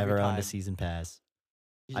every I have never every owned a time. season pass.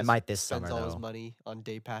 He I just might this summer spends all his though. money on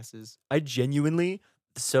day passes. I genuinely.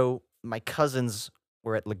 So my cousins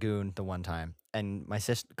were at Lagoon the one time, and my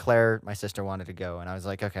sister Claire, my sister, wanted to go, and I was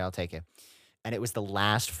like, okay, I'll take it. And it was the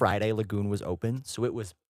last Friday Lagoon was open, so it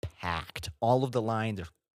was packed. All of the lines are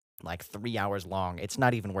like 3 hours long. It's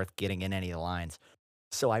not even worth getting in any of the lines.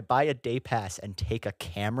 So I buy a day pass and take a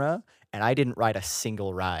camera, and I didn't ride a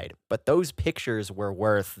single ride. But those pictures were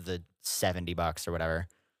worth the $70 or whatever.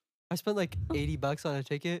 I spent like $80 on a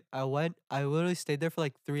ticket. I literally stayed there for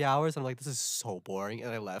like 3 hours. I'm like, this is so boring,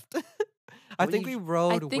 and I left. I What do think you- we I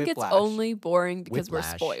rode think Whiplash. it's only boring because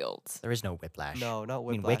Whiplash. we're spoiled. There is no Whiplash. No, not I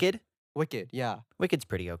Whiplash. mean Wicked? Wicked, yeah. Wicked's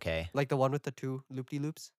pretty okay. Like the one with the two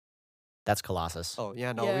loop-de-loops. That's Colossus. Oh,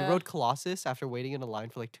 yeah, no. Yeah. We rode Colossus after waiting in a line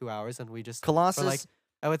for like 2 hours, and we just Colossus, were like,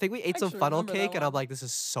 I think we ate some Actually funnel remember that cake, and I'm one. like, this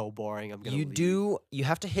is so boring. I'm gonna you leave. you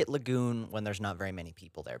have to hit Lagoon when there's not very many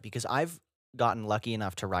people there, because I've gotten lucky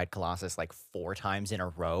enough to ride Colossus like 4 times in a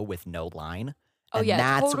row with no line. Oh, And yeah,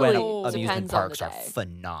 that's totally when amusement depends on the parks are day.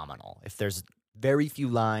 phenomenal. If there's very few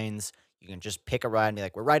lines, you can just pick a ride and be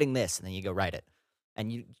like, we're riding this, and then you go ride it.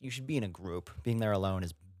 And you should be in a group. Being there alone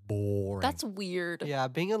is boring. That's weird. Yeah,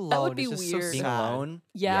 being alone be is just weird. so Being sad. alone?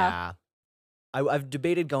 Yeah. I've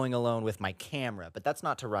debated going alone with my camera, but that's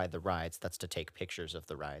not to ride the rides. That's to take pictures of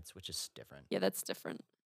the rides, which is different. Yeah, that's different.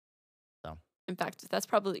 So. In fact, that's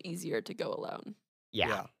probably easier to go alone.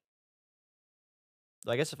 Yeah.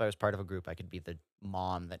 So I guess if I was part of a group, I could be the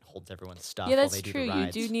mom that holds everyone's stuff Yeah, while that's they do true. the You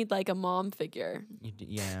rides. do need like a mom figure.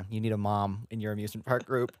 You need a mom in your amusement park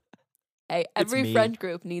group. Hey, It's every me. friend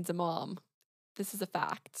group needs a mom. This is a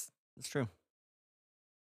fact. It's true.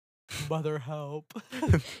 Mother help.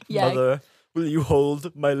 Yeah. Mother, will you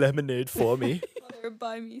hold my lemonade for me? Mother,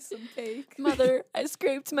 buy me some cake. Mother, I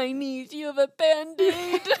scraped my knee. Do you have a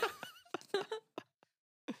band-aid?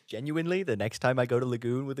 Genuinely, the next time I go to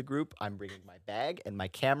Lagoon with a group, I'm bringing my bag and my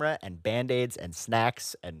camera and Band-Aids and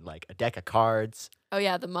snacks and like a deck of cards, Oh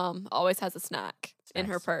yeah, the mom always has a snack in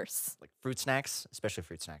her Snacks. purse. like fruit snacks, especially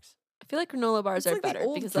fruit snacks. I feel like granola bars It's are like the better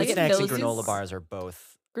old because Fruit like it snacks and fills you. granola bars are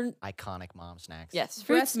both Gran- iconic mom snacks. Yes,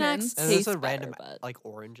 fruit Breath snacks mints. And there's taste a random better, but like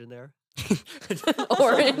orange in there.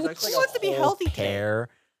 Orange. That's Who a wants to be whole healthy today? pear.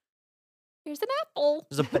 here's an apple.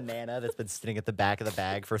 There's a banana that's been sitting at the back of the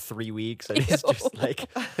bag for 3 weeks and it's just Ew. like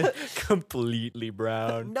completely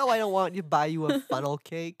brown. No, I don't want you to buy you a funnel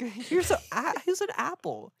cake. Here's an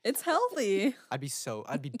apple. It's healthy. I'd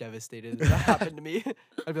be devastated if that happened to me.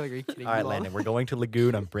 I'd be like, are you kidding All me? right, Mom?" Landon, we're going to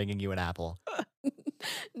Lagoon. I'm bringing you an apple.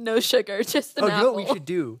 No sugar, just an Oh, you apple. know what we should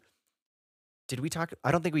do? Did we talk?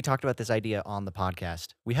 I don't think we talked about this idea on the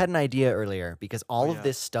podcast. We had an idea earlier because all Oh, of yeah.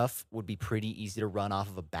 this stuff would be pretty easy to run off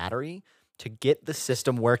of a battery. To get the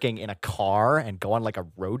system working in a car and go on like a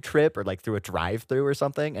road trip or like through a drive-through or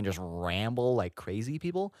something and just ramble like crazy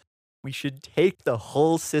people, We should take the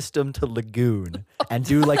whole system to Lagoon and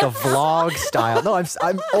do like a vlog style. No, I'm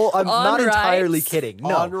On not entirely rides. kidding.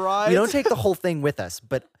 No, On we rides. don't take the whole thing with us,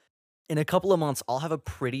 but in a couple of months, I'll have a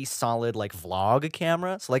pretty solid like vlog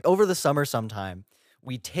camera. So like over the summer sometime,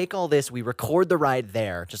 we take all this, we record the ride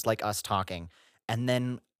there, just like us talking, and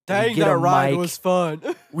then we Dang, get that a ride mic. was fun.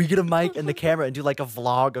 We get a mic and the camera and do like a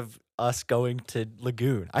vlog of us going to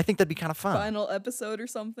Lagoon. I think that'd be kind of fun. Final episode or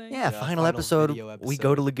something. Yeah, Yeah, final final episode. video We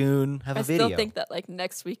go to Lagoon, have I a video. still think that like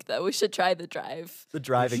next week though, we should try the drive. the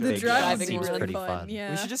driving The thing driving seems really pretty fun. fun. Yeah.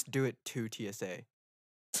 We should just do it to TSA.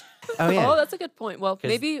 Oh yeah. Oh, that's a good point. Well, 'Cause-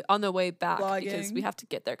 maybe on the way back because we Vlogging. have to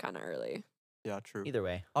get there kind of early. Yeah, true. Either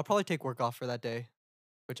way. I'll probably take work off for that day,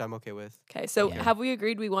 which I'm okay with. Okay, so Yeah. have we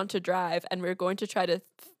agreed we want to drive and we're going to try to?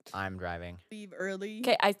 I'm driving. Leave early.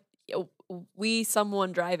 Okay,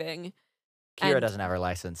 someone driving. Keira And- doesn't have her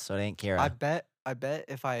license, so it ain't Keira. I bet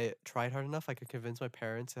if I tried hard enough, I could convince my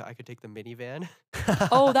parents that I could take the minivan.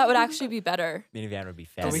 Oh, that would actually be better. Minivan would be And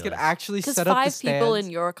fabulous. we could actually Because set up the 5 people in stands.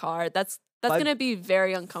 your car, that's Five- gonna be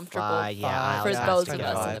very uncomfortable Yeah, for Alex has those to of go.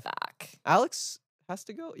 us in the back. Alex has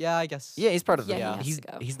to go. Yeah, I guess. Yeah, he's part of the. Yeah, he has he's to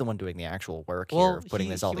go. he's the one doing the actual work Well, here, of putting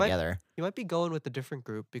he- this all he might- together. He might be going with a different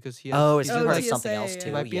group because he. Oh, he's is he in part like- of something TSA, else yeah. too?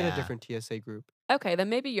 He might be in Yeah. a different TSA group. Okay, then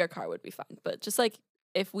maybe your car would be fine. But just like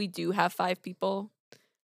if we do have 5 people,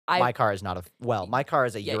 My car is not a my car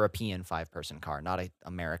is a Yeah. European 5-person car, not a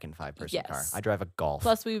American 5-person car. Yes. I drive a Golf.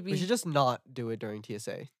 plus we would We be. should just not do it during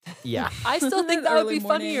TSA. yeah, I still think that would Early be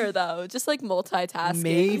funnier morning. though, just like multitasking.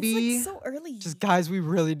 Maybe. It's like so early. Just guys, we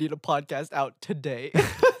really need a podcast out today.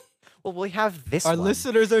 well, we have this. Our one.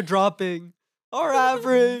 listeners are dropping. Our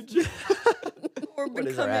average. We're What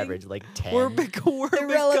is our becoming- average? Like 10. we're becoming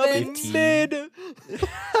Irrelevant. mid.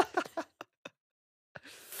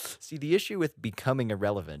 See, the issue with becoming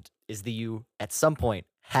irrelevant is that you, at some point,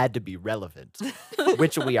 had to be relevant,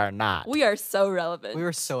 which we are not. We are so relevant. We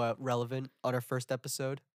were so relevant on our first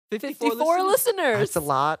episode. 54 listeners. That's a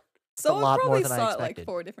lot. It's a Someone lot more probably than I saw it expected. like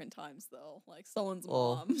 4 different times though. Like someone's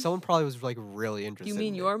Well, mom. someone probably was like really Do interested. you mean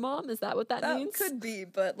in your mom? Is that what that, That means? could be,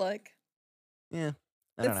 but like Yeah,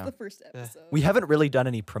 I don't it's know. the first episode. We haven't really done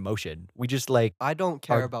any promotion. We just like, I don't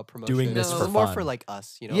care are about promotion. doing this It's for more fun. for like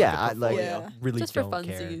us, you know. yeah, the I like portfolio. Yeah. really Just for don't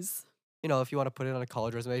care. funsies. You know, if you want to put it on a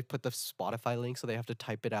college resume, put the Spotify link so they have to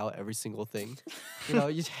type it out every single thing. You know,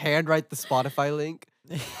 you just handwrite the Spotify link.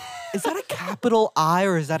 Is that a capital I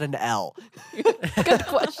or is that an L? Good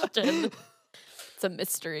question. It's a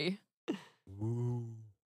mystery. Ooh.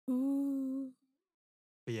 Ooh.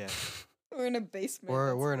 But yeah, We're in a basement.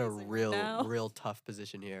 we're that's in a freezing right real now. real tough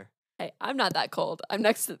position here. Hey, I'm not that cold. I'm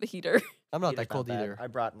next to the heater. I'm not Heater's that cold bad. either. I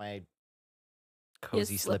brought my He has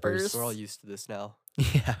cozy slippers. We're all used to this now.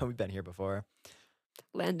 Yeah, we've been here before.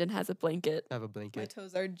 Landon has a blanket. I have a My blanket.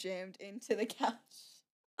 toes are jammed into the couch.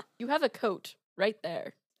 You have a coat right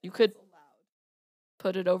there. You could So loud.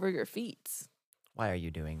 put it over your feet. Why are you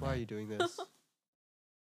doing Why are that? you doing this?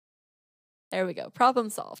 There we go. Problem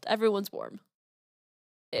solved. Everyone's warm.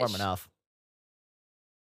 Warm Ish. enough.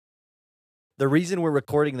 The reason we're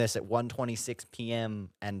recording this at 1:26 p.m.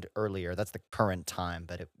 and earlier, that's the current time,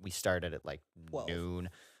 but we started at like 12. noon.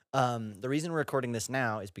 The reason we're recording this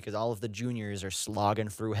now is because all of the juniors are slogging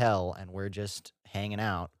through hell and we're just hanging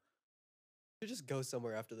out. You just go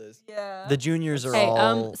somewhere after this. Yeah. The juniors are Hey,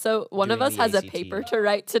 all. so one of doing us the has a ACT. paper to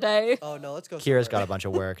write today. Oh no, let's go. Kira's got somewhere. a bunch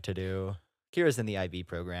of work to do. Kira's in the IB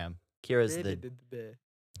program. Kira's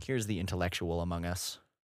the intellectual among us.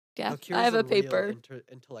 Yeah, No, I Kira's have a real paper.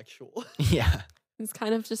 Intellectual. Yeah. It's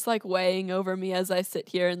kind of just like weighing over me as I sit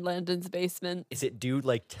here in Landon's basement. Is it due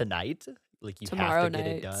like tonight? Like you Tomorrow have to get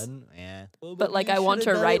it night. done? Yeah. Well, But like you I want to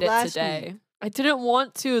should've done write it last today. week. I didn't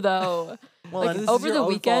want to though. Well, Like this is over your the own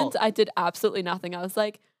weekend, fault. I did absolutely nothing. I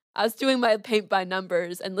was doing my paint by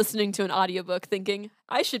numbers and listening to an audiobook thinking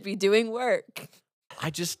I should be doing work. I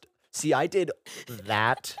just see. I did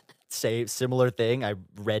that similar thing. I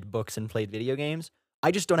read books and played video games. I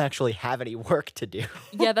just don't actually have any work to do.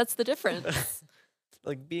 Yeah, that's the difference.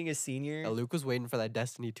 Like being a senior, Luke was waiting for that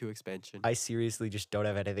Destiny 2 expansion. I seriously just don't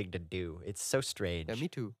have anything to do. It's so strange. Yeah, me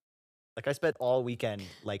too. Like I spent all weekend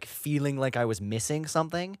like feeling like I was missing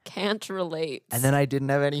something, Can't relate. and then I didn't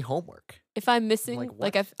have any homework. if I'm missing, like,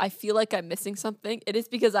 like what? I feel like I'm missing something, it is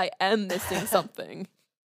because I am missing something.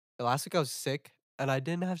 Last week I was sick and I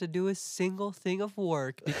didn't have to do a single thing of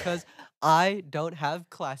work because I don't have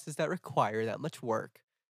classes that require that much work.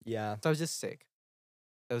 Yeah. So I was just sick.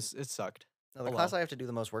 It sucked. No, the Oh, class well. I have to do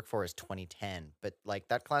the most work for is 2010, but like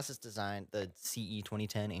that class is designed the CE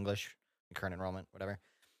 2010 English current enrollment, whatever.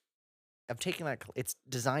 I'm taking that. It's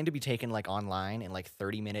designed to be taken like online in like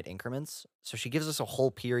 30-minute increments. So she gives us a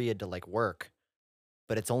whole period to like work,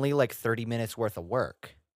 but it's only like 30 minutes worth of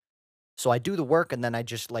work. So I do the work and then I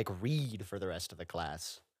just like read for the rest of the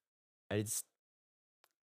class. It's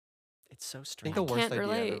so I strange. think the worst Can't idea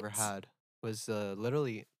I've ever relate. had was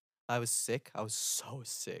literally I was sick. I was so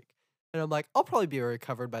sick. And I'm like, I'll probably be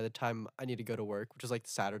recovered by the time I need to go to work, which was like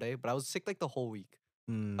Saturday. But I was sick like the whole week.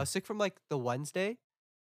 Mm, I was sick from like the Wednesday,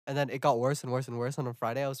 and then it got worse and worse and worse. And on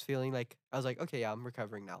Friday, I was feeling like I was like, okay, yeah, I'm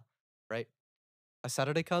recovering now, right? A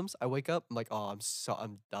Saturday comes, I wake up, I'm like, oh,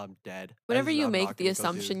 I'm dead. Whenever you I'm make not the gonna go do-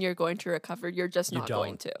 assumption you're going to recover, you're just You not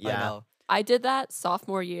going don't. to. Yeah. I know. I did that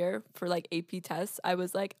sophomore year for like AP tests. I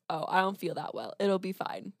was like, oh, I don't feel that well. It'll be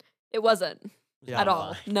fine. It wasn't Yeah, at no,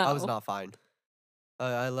 all. No. I was not fine.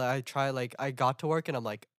 I try like I got to work and I'm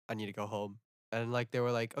like, I need to go home. And like they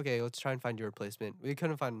were like, okay, let's try and find you a replacement. We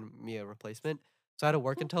couldn't find me a replacement, so I had to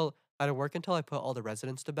work until I put all the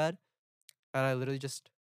residents to bed, and I literally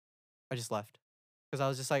I just left because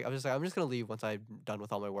I'm just gonna leave once I'm done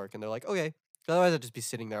with all my work. And they're like, okay. Otherwise, I'd just be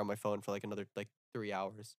sitting there on my phone for like another like 3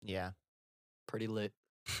 hours. yeah. Pretty lit.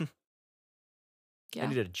 I Yeah.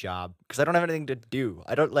 need a job because I don't have anything to do.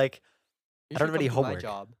 I don't like. You I don't should have any come do my homework.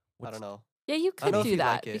 job. I What's- don't know. Yeah, you I don't could know if do you'd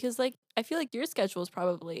that like it. because like I feel like your schedule is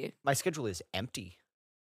probably My schedule is empty.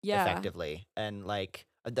 yeah. Effectively, and like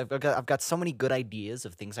I've got so many good ideas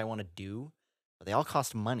of things I want to do, but they all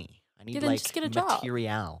cost money. I need then like just get a job.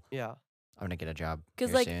 material. Yeah, I'm gonna get a job 'Cause,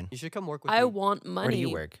 here like, soon. you should come work with I me. want money. Where do you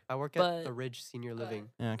work? I work at the but- Ridge Senior Living.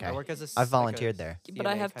 Okay. I work as a I've volunteered a there. But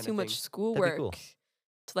I CNA have kinda too much thing. schoolwork cool.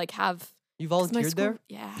 to like have. You 'cause my volunteered there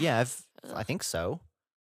Yeah. Yeah, I Ugh. think so.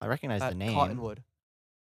 I recognize the at name. Cottonwood.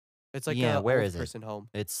 It's like Yeah, a where old is it? person home.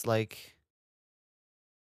 It's like.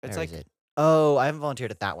 It's Where like is it? Oh, I haven't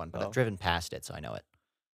volunteered at that one, but Oh. I've driven past it, so I know it.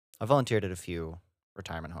 I volunteered at a few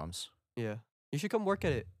retirement homes. yeah. You should come work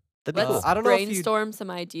at it. That'd be Let's cool. I don't know if you'd- brainstorm some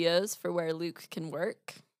ideas for where Luke can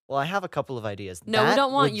work. Well, I have a couple of ideas. No, we That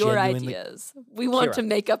don't want would your genuinely- ideas. We want Kira. to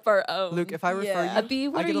make up our own. Luke, if I refer Yeah. you,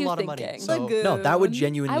 Abhi, what I get are a you lot of thinking? money. So No, that would Lagoon.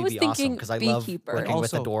 genuinely I was be awesome thinking because I love beekeeper. working with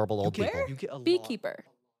Also, adorable you old get, people. you get a lot. Beekeeper.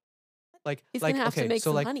 Like He's like gonna have okay, to make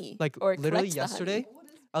so some like honey. like or literally collect the yesterday, honey.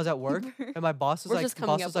 I was at work and my boss was We're like, just my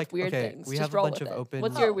coming boss up was with like, weird okay, things. we Just have a roll bunch with of it. open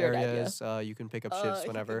What's your weird idea? areas. You can pick up shifts he could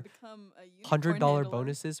whenever. become a $100 unicorn handler.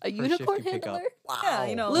 bonuses A per unicorn shift you pick up. handler? Yeah,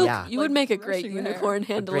 you know, Luke, Yeah. you would like make a great brushing the hair. unicorn A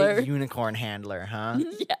handler. great unicorn handler, huh?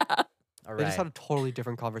 Yeah. All They right. just had a totally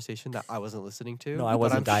different conversation that I wasn't listening to. No, I but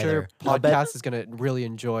wasn't I'm sure either. I'll bet- podcast is gonna really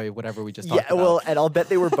enjoy whatever we just talked Yeah, about. well, and I'll bet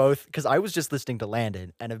they were both because I was just listening to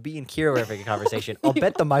Landon, and Abhi and Keira were having a conversation. I'll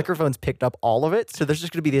bet the microphones picked up all of it, so there's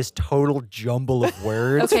just going to be this total jumble of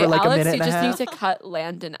words Okay, for like Alex, a minute you and a just half. need to cut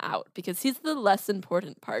Landon out because he's the less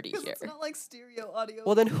important party 'Cause here. it's not like stereo audio.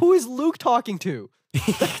 Well, then who is Luke talking to?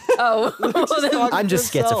 Oh, Luke's just then talking I'm to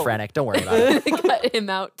just himself. schizophrenic. Don't worry about it. cut him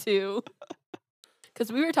out too.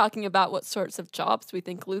 Because we were talking about what sorts of jobs we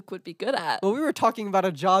think Luke would be good at. Well, we were talking about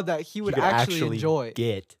a job that he would You could actually enjoy.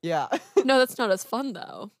 get. Yeah. No, that's not as fun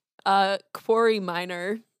though. Quarry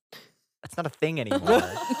miner. That's not a thing anymore.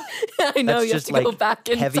 I know That's you have just, to go like, back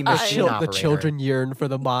in heavy time. machine The operator. children yearn for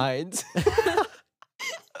the mines.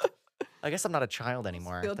 I guess I'm not a child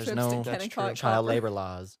anymore. Field There's trips no to That's Kennecott true. child Copper. labor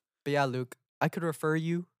laws. But yeah, Luke, I could refer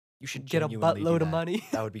you. You should Get a genuinely do buttload of that. money.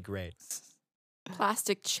 That would be great.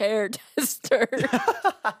 Plastic chair tester.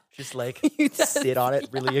 Just like You sit on it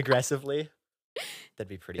test- really aggressively. That'd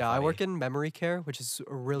be pretty Yeah, funny. I work in memory care, which is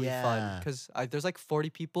really fun Yeah. because there's like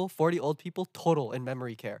 40 old people total in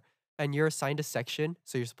memory care, and you're assigned a section,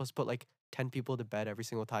 so you're supposed to put like 10 people to bed every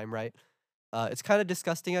single time, right? It's kind of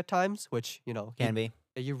disgusting at times, which Can be.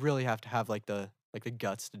 you really have to have like the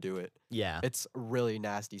guts to do it. Yeah. It's really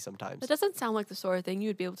nasty sometimes. That doesn't sound like the sort of thing you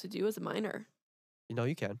would be able to do as a minor.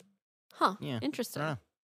 You can. Huh. Yeah. I Interesting. don't know.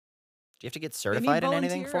 Do you have to get They need certified in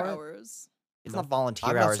anything volunteer for it? hours. It's No. not volunteer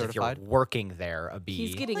I'm not hours certified. if you're working there, a bee.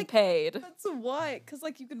 He's getting Like, paid. That's why, because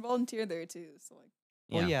like you can volunteer there too. So like,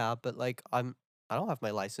 Well, yeah, but like I don't have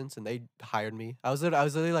my license, and they hired me. I was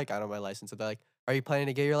literally like, I don't have my license, and they're like, "Are you planning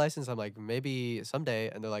to get your license?" I'm like, "Maybe someday,"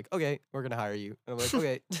 and they're like, "Okay, we're gonna hire you." And I'm like,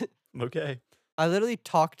 "Okay." Okay. I literally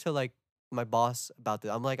talked to like my boss about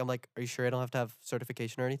this. I'm like, "Are you sure I don't have to have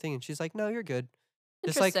certification or anything?" And she's like, "No, you're good.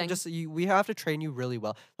 Interesting. We have to train you really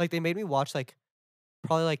well." Like they made me watch like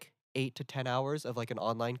probably like 8 to 10 hours of like an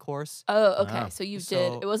online course. Oh, okay. Wow. So you did.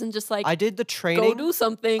 So, It wasn't just like I did the go training. do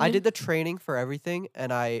something. I did the training for everything,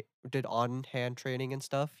 and I did on-hand training and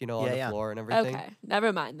stuff, on Yeah, the yeah. floor and everything. Okay,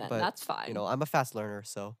 never mind then. But, That's fine. I'm a fast learner,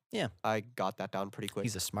 so Yeah. I got that down pretty quick.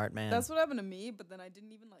 He's a smart man. that's what happened to me. But then I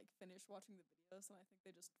didn't even like finish watching the videos, and I think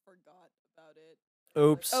they just forgot about it.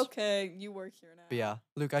 Oops. Like, okay, you work here now. But yeah,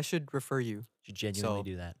 Luke, I should refer you You genuinely So-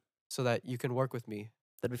 do that. so that you can work with me.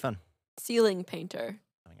 That'd be fun. Ceiling painter.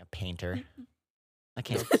 Having a painter. I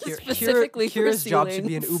can't. Specifically for Kira's job should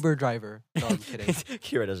be an ceilings. Uber driver. No, I'm kidding.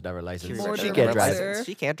 Kira doesn't have her license. Kira's She Mortar can't drive. mixer.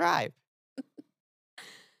 She can't drive.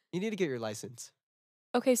 You need to get your license.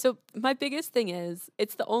 Okay, so my biggest thing is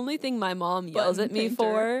it's the only thing my mom yells Button at me painter.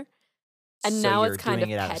 for, and So now you're it's kind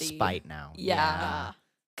doing of it out petty. of spite now. Yeah.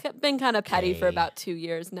 Been kind of petty for Okay. about 2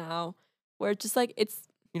 years now, where it's just like it's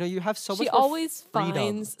You know, you have so much she more always freedom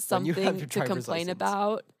finds when you have something your to driver's complain license.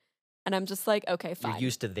 about, and I'm just like, okay, You're fine.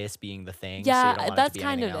 used to this being the thing. So you Yeah, don't want it that's to be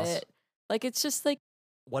kind of anything else. it. Like it's just like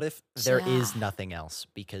What if there is Yeah. nothing else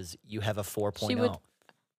because you have a 4.0? She would-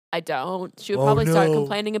 I don't. She would Oh, probably start no.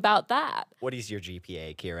 complaining about that. What is your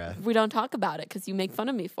GPA, Kira? We don't talk about it because you make fun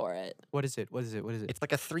of me for it. What is it? What is it? What is it? It's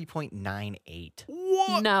like a 3.98.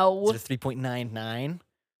 No, Is it a 3.99?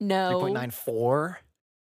 no, 3.94?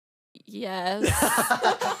 yes.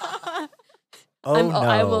 Oh no.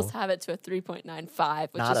 I almost have it to a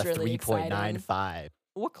 3.95, which Not is a really exciting. 3.95.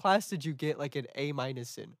 What class did you get like an A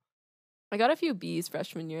minus in? I got a few B's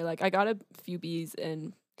freshman year. Like I got a few B's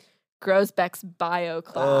in Grosbeck's bio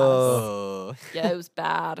class. Oh. Yeah, it was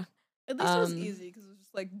bad. At least it was Um, easy because it was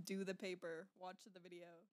just like do the paper, watch the video,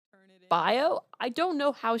 turn it in. Bio, I don't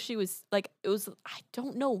know how she was like it was I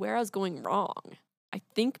don't know where I was going wrong. I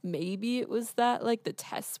think maybe it was that like the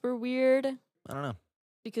tests were weird I don't know.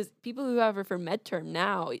 because people who have her for midterm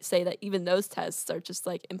now say that even those tests are just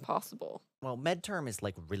like impossible. Well, midterm is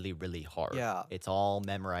like really, really hard. Yeah. It's all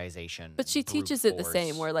memorization. But she brute teaches it the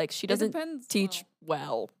same force. where like she It doesn't depends- teach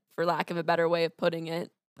well, for lack of a better way of putting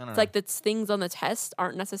it. I don't It's know. like the things on the test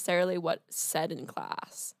aren't necessarily what's said in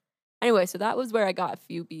class. Anyway, so that was where I got a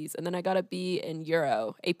few B's. And then I got a B in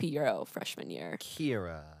Euro, AP Euro freshman year,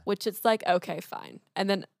 Kira. which it's like, okay, fine. And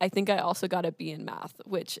then I think I also got a B in math,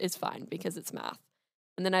 which is fine because it's math.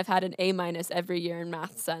 And then I've had an A minus every year in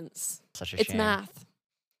math since. Such a It's shame. math.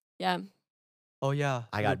 Yeah. Oh yeah.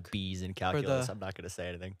 I got Luke, B's in calculus. the- I'm not going to say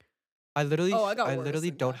anything. I literally Oh, I got worse literally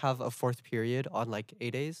in don't calculus. have a fourth period on like A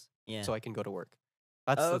days, Yeah. so I can go to work.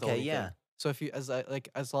 That's Oh, the okay, only yeah. thing. So if you as long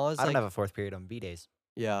as I don't like have a fourth period on B days.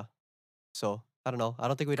 yeah. So I don't know. I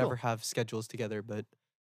don't think we'd Cool. ever have schedules together, but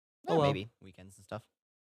Oh, oh well. maybe weekends and stuff.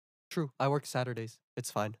 True. I work Saturdays. It's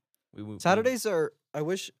fine. We Saturdays are. I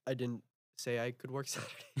wish I didn't say I could work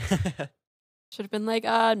Saturdays. Should have been like,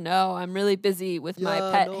 no, I'm really busy with my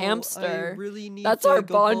Yeah, pet no, hamster. I really need. That's to our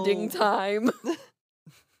go bonding home. time.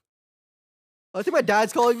 I think my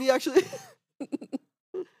dad's calling me actually.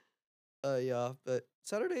 Yeah, but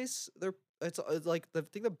Saturdays it's like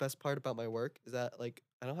the best part about my work is that like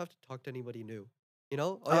I don't have to talk to anybody new. You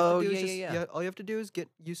know, all you have Oh, to do is yeah, just, yeah. all you have to do is get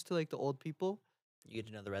used to like the old people. You get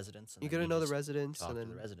to know the residents. And You then get to know the just residents, talk and to then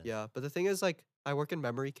the residents. yeah. But the thing is, like, I work in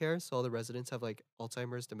memory care, so all the residents have like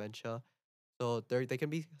Alzheimer's, dementia, so they can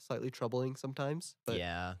be slightly troubling sometimes. But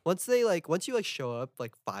Yeah. once you like show up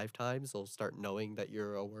like 5 times, they'll start knowing that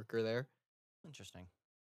you're a worker there. Interesting.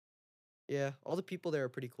 Yeah, all the people there are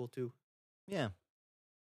pretty cool too. Yeah.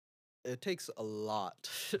 It takes a lot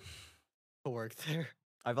to work there.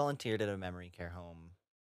 I volunteered at a memory care home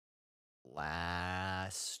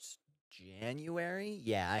last January.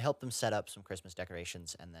 Yeah, I helped them set up some Christmas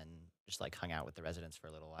decorations and then just like hung out with the residents for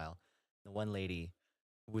a little while. The one lady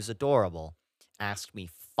who was adorable asked me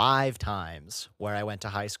 5 times where I went to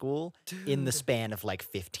high school in the Dude, span of like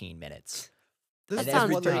 15 minutes. this and is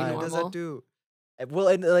every what lady time- does normal. that do? Well,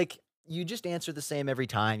 and like you just answer the same every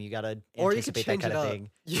time. You gotta Or you could anticipate that change kind it of up.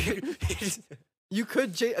 thing. You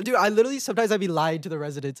could change, dude. I literally sometimes I'd be lying to the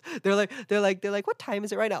residents. They're like, what time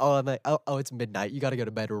is it right now? Oh, I'm like, oh, it's midnight. You gotta go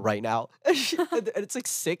to bed right now. And it's like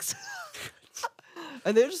 6,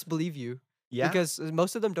 and they just believe you Yeah. because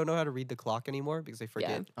most of them don't know how to read the clock anymore because they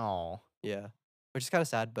forget. Oh. Yeah, which is kind of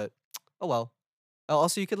sad, but oh well.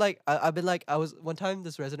 Also, you could like, I've been like, I was one time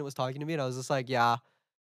this resident was talking to me, and I was just like, yeah,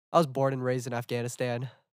 I was born and raised in Afghanistan.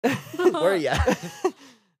 Where ya?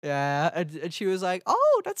 Yeah, and she was like,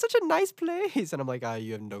 "Oh, that's such a nice place," and I'm like, "Ah,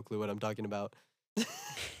 you have no clue what I'm talking about."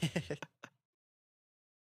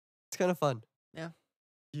 It's kind of fun. Yeah.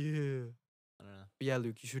 Yeah. I don't know. But yeah,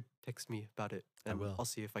 Luke, you should text me about it, I and will. I'll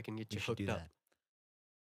see if I can get You you should hooked do up. that.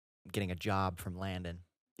 I'm getting a job from Landon.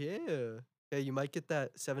 Yeah. Yeah, you might get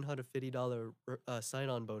that $750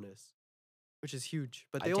 sign-on bonus, which is huge.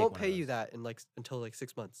 But I'd they take won't one of pay you those. that in like until like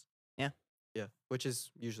 6 months. Yeah. Yeah, which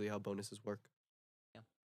is usually how bonuses work.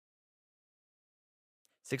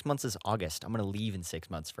 6 months is August. I'm gonna leave in 6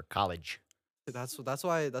 months for college. That's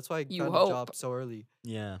why I You found a job hope. so early,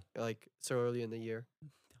 Yeah. like so early in the year.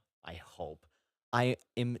 I hope. I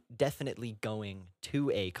am definitely going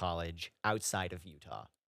to a college outside of Utah.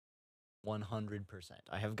 100%.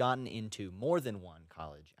 I have gotten into more than one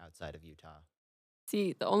college outside of Utah.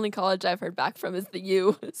 See, the only college I've heard back from is the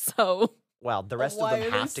U. So Well, the rest of why them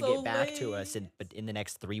are they have to so get back to us late? But in the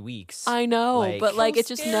next 3 weeks. I know, Like- but like So it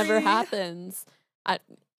just never scary. happens.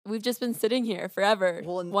 We've just been sitting here forever,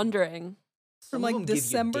 Well, and- wondering. Some From of like them give you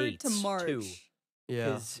December to dates, March. too. Yeah.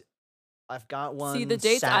 'Cause I've got one. See, the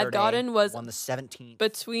dates I've Saturday, gotten was one the 17th.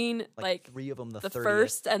 Between like like 3 of them the the 30th.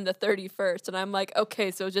 1st and the 31st, and I'm like, okay,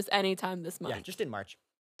 so just any time this month, Yeah, just in March.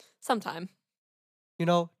 sometime. You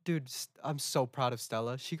know, dude, I'm so proud of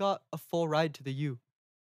Stella. She got a full ride to the U.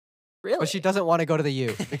 Really? But she doesn't want to go to the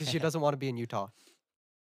U because she doesn't want to be in Utah.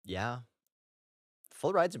 Yeah.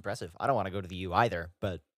 Full ride's impressive. I don't want to go to the U either,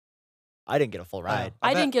 but I didn't get a full ride.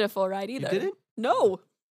 I bet- didn't get a full ride either. didn't? No,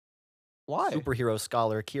 Why? Superhero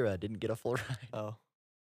scholar Keira didn't get a full ride. Oh.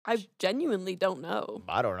 I genuinely don't know.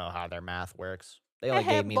 I don't know how their math works. They only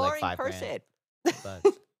gave me like $5,000. But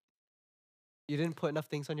You didn't put enough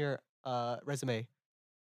things on your resume.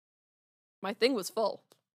 My thing was full.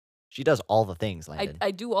 she does all the things, Landon.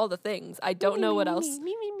 I do all the things. I don't know what else.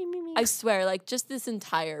 I swear, like just this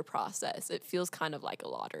entire process, it feels kind of like a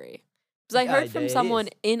lottery. Because I Yeah, heard from it someone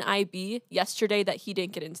is. in IB yesterday that he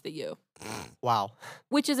didn't get into the U, Wow.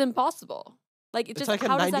 which is impossible. Like it It's just like a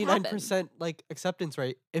how does that happen? 99% like acceptance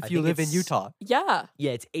rate if I you think live in it's- Utah. Yeah,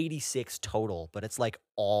 Yeah, it's 86 total, but it's like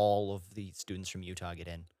all of the students from Utah get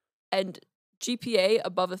in. and GPA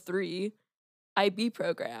above a 3, IB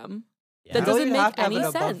program. Yeah. That You don't doesn't even make have to have any an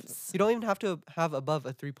above- sense. You don't even have to have above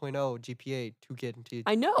a 3.0 GPA to get into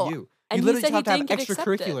I know. U. And You he literally said just have he to have didn't get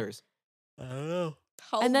accepted. extracurriculars. I don't know.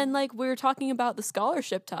 And then like we were talking about the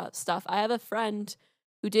scholarship stuff. I have a friend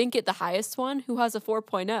who didn't get the highest one who has a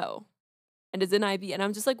 4.0 and is in IB, and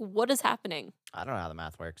I'm just like, what is happening? I don't know how the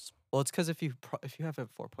math works. Well, it's because if you have a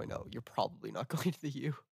 4.0, you're probably not going to the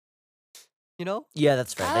U. You know? Yeah,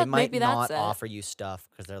 that's fair. They might maybe that's not it. offer you stuff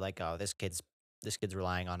because they're like, oh, this kid's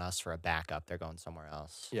relying on us for a backup. They're going somewhere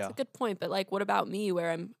else. Yeah. It's a good point, but like, what about me,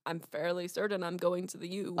 where I'm fairly certain I'm going to the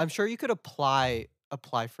U? I'm sure you could apply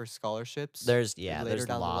for scholarships. There's later there's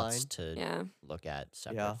down the lots line. to Yeah, look at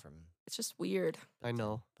separate Yeah. from. it's just weird. I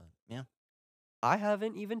know. But yeah, I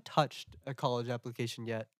haven't even touched a college application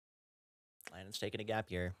yet. Landon's taking a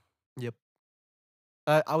gap year.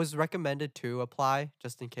 I was recommended to apply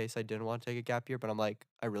just in case I didn't want to take a gap year, but I'm like,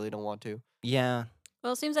 I really don't want to. Yeah,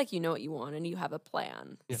 Well, it seems like you know what you want and you have a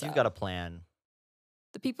plan. Yeah. if you've got a plan,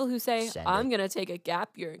 The people who say, Send I'm it. going to take a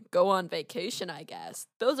gap year and go on vacation, I guess,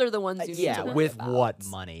 those are the ones you need to yeah, worry with about. what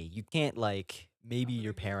money? You can't like maybe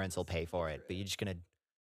your parents will pay for it, but you're just gonna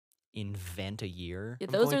invent a year. Yeah,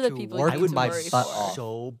 I'm those going are the to people work you I need would to my be worry butt for. off.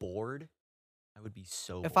 so bored. I would be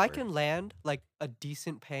so. If I bored. can land like a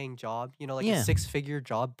decent paying job, you know, like Yeah. a 6-figure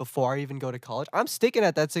job before I even go to college, I'm sticking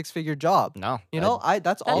at that 6-figure job. no, You know,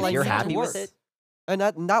 that's all If I you're need happy to with work. it, And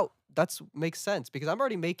that's makes sense because I'm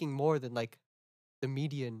already making more than like the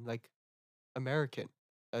median like American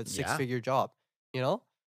a Yeah. 6-figure job, you know?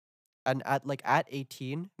 And at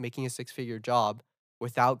 18, making a 6-figure job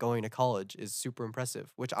without going to college is super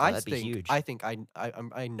impressive, which I that'd be think huge. I think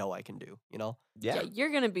I know I can do, you know? Yeah, you're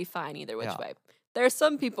going to be fine either which Yeah. way. There are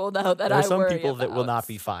some people, though, that there are I some worry people that will not about.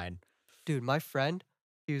 be fine. Dude, my friend,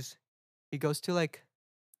 he goes to like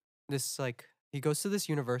this like he goes to this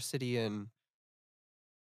university in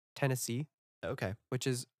Tennessee, Okay. which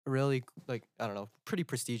is really like I don't know, pretty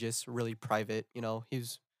prestigious, really private, you know. He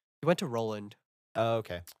went to Roland. Oh,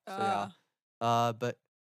 okay. So yeah. But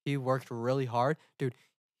he worked really hard. Dude,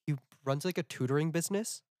 he runs like a tutoring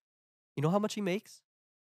business. You know how much he makes?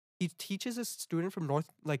 He teaches a student from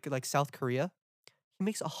like South Korea. He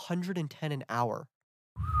makes 110 an hour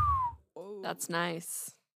That's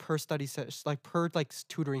nice. per study session, like per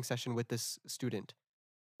tutoring session with this student.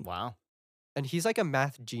 Wow. And he's like a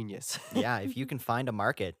math genius. Yeah, if you can find a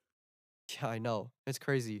market. Yeah, I know. It's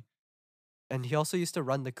crazy. And he also used to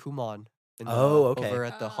run the Kumon in the, Oh, okay. over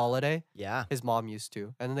at the Ah. Holiday. Yeah. His mom used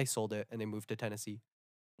to. And then they sold it and they moved to Tennessee.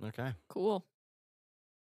 Okay. Cool.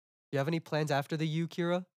 You have any plans after the U,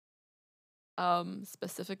 Kira?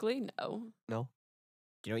 Specifically, no. No?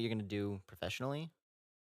 Do you know what you're gonna do professionally?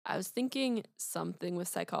 I was thinking something with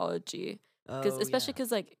psychology. Because Oh, especially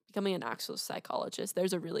because like becoming an actual psychologist,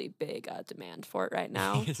 there's a really big demand for it right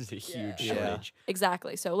now. this is a huge Yeah. shortage.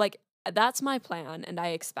 Exactly. So like that's my plan, and I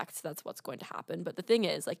expect that's what's going to happen. But the thing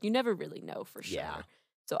is, like, you never really know for sure. Yeah.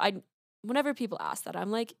 So whenever people ask that, I'm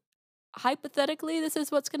like, hypothetically, this is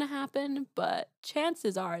what's going to happen, but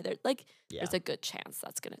chances are there's Yeah. a good chance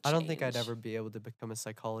that's going to change. I don't think I'd ever be able to become a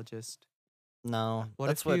psychologist. No. What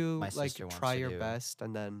that's if what you my like sister wants try to your do. best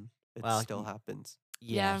and then it Well, still happens?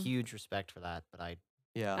 Yeah, Yeah. huge respect for that, but I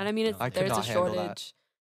Yeah. And I mean, No, it's, I could there's a not handle that. shortage.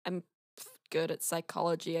 I'm good at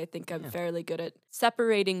psychology. I think I'm Yeah. fairly good at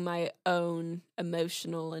separating my own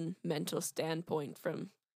emotional and mental standpoint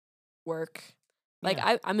from work. Like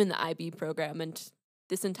Yeah. I'm in the IB program, and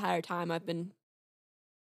this entire time I've been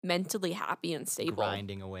mentally happy and stable,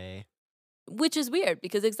 grinding away. which is weird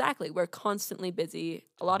because exactly we're constantly busy.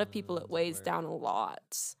 A lot of people Tons it of weighs work. down a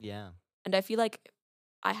lot, Yeah. and I feel like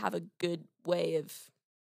I have a good way of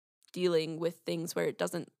dealing with things where it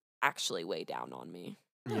doesn't actually weigh down on me.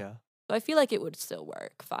 Yeah. So I feel like it would still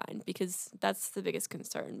work fine because that's the biggest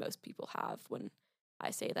concern most people have when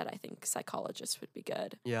I say that I think psychologists would be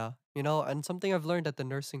good. Yeah. You know, and something I've learned at the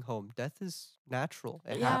nursing home, death is natural.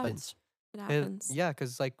 It Yeah. happens. It It- happens. yeah,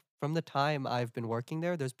 because like from the time I've been working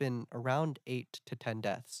there, there's been around 8 to 10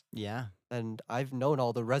 deaths. Yeah. And I've known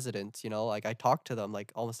all the residents, you know, like I talk to them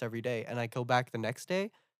like almost every day. And I go back the next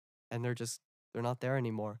day and they're not there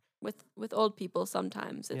anymore. With old people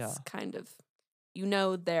sometimes it's Yeah. kind of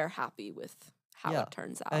they're happy with how Yeah, it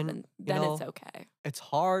turns out and, and you then it's know, okay. It's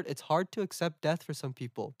hard to accept death for some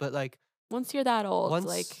people. But like Once you're that old, once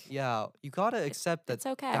like yeah, you gotta accept that it's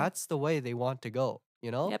okay. that's the way they want to go,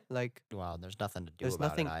 you know? Yep. Like Well, there's nothing to do there's about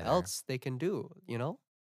nothing it either. else they can do, you know?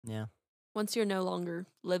 Yeah. Once you're no longer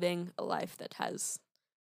living a life that has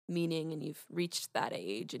meaning and you've reached that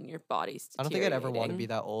age and your body's I don't think I'd ever want to be deteriorating.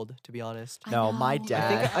 that old, to be honest. I No, my know.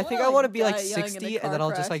 dad- I think I wanna, want to be like die young in a 60 and car then I'll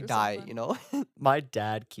just crash like or die, something. you know? My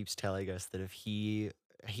dad keeps telling us that if he's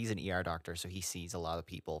an ER doctor, so he sees a lot of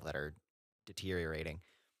people that are deteriorating.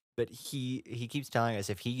 But he keeps telling us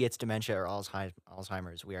if he gets dementia or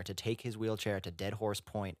Alzheimer's, we are to take his wheelchair to Dead Horse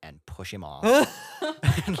Point and push him off.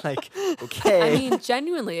 Like, okay. I mean,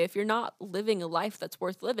 genuinely, if you're not living a life that's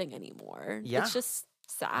worth living anymore, Yeah. it's just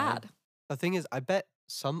sad. The thing is, I bet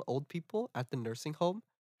some old people at the nursing home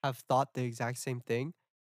have thought the exact same thing,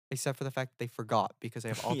 except for the fact that they forgot because they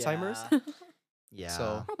have Alzheimer's. Yeah. Yeah.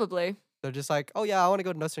 So Probably. they're just like, oh yeah, I want to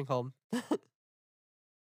go to nursing home.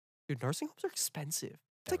 Dude, nursing homes are expensive.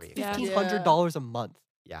 It's like Very Yeah. $1,500 a month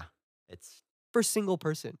Yeah. It's, for a single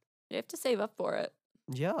person. You have to save up for it.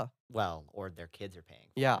 Yeah. well, or their kids are paying.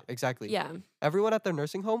 for Yeah, it. exactly. Yeah. Everyone at their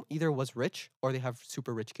nursing home either was rich or they have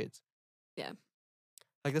super rich kids. Yeah.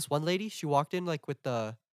 Like this one lady, she walked in like with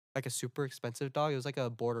like a super expensive dog. It was like a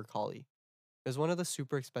border collie. It was one of the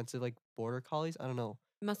super expensive like border collies. I don't know.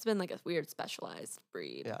 It must have been like a weird specialized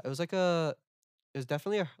breed. Yeah, it was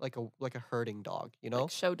definitely like a herding dog, you know?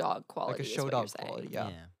 Like show dog quality. show is what dog you're saying. quality, yeah.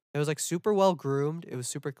 It was like super well groomed. It was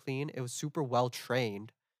super clean. It was super well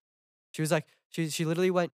trained. She was like, she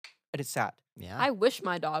literally went and it sat. Yeah. I wish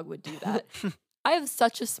my dog would do that. I have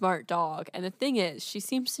such a smart dog, and the thing is, she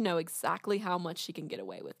seems to know exactly how much she can get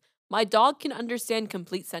away with. My dog can understand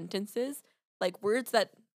complete sentences, like words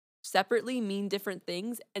that separately mean different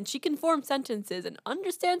things, and she can form sentences and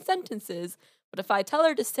understand sentences. But if I tell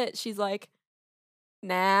her to sit, she's like,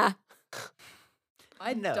 nah.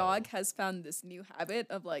 My No. dog has found this new habit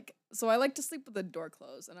of like, so I like to sleep with the door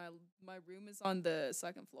closed, and my room is on the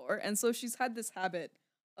second floor, and so she's had this habit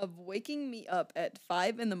of waking me up at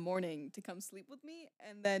 5 in the morning to come sleep with me,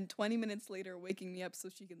 and then 20 minutes later waking me up so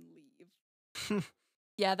she can leave.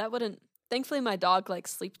 Yeah, that wouldn't. Thankfully, my dog like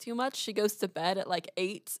sleep too much. She goes to bed at like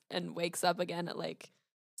 8 and wakes up again at like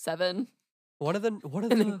 7, One of the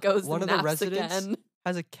and then goes one and of the naps residents again.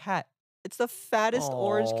 has a cat. It's the fattest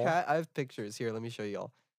orange Aw. cat. I have pictures here. Let me show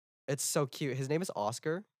y'all. It's so cute. His name is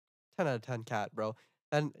Oscar. 10 out of 10 cat, bro.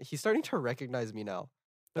 And he's starting to recognize me now.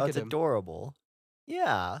 Look That's at him. adorable.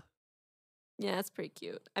 Yeah. Yeah, it's pretty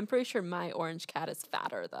cute. I'm pretty sure my orange cat is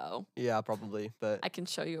fatter though. Yeah, probably. But I can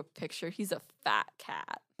show you a picture. He's a fat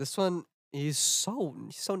cat. this one, he's so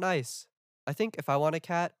nice. I think if I want a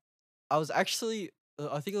cat, I was actually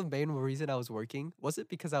I think the main reason I was working was it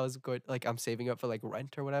because I was going like I'm saving up for like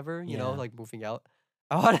rent or whatever, you know, Yeah. like moving out.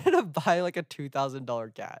 I wanted to buy like a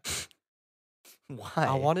 $2,000 cat. Why?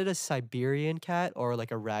 I wanted a Siberian cat or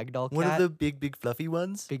like a ragdoll cat. one of the big fluffy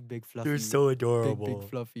ones. big fluffy. They're so big adorable.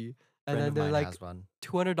 fluffy. And Friend then of they're mine like has one.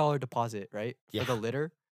 $200 deposit, right? Yeah. For the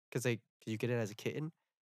litter, because you get it as a kitten,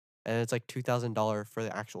 and it's like $2,000 for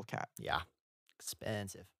the actual cat. Yeah.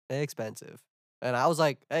 Expensive. Expensive. And I was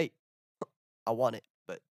like, hey, I want it,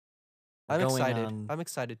 but We're I'm going excited. on- I'm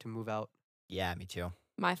excited to move out. Yeah, me too.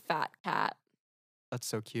 My fat cat. That's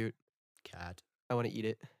so cute. Cat. I want to eat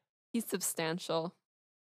it. He's substantial.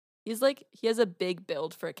 He has a big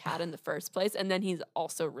build for a cat in the first place, and then he's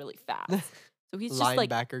also really fat. So he's just like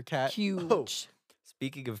Linebacker cat. huge.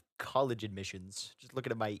 Speaking of college admissions, just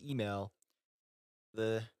looking at my email,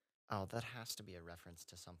 that has to be a reference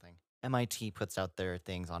to something. MIT puts out their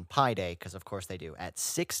things on Pi Day, because of course they do, at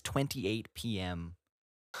 6:28 p.m.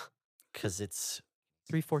 Because it's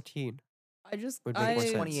 314. I just Would make more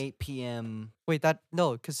sense. 28 p.m. Wait,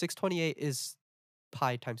 because 628 is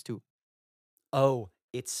pi times 2. Oh,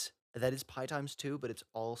 it's That is pi times 2, but it's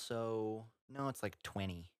also no, it's like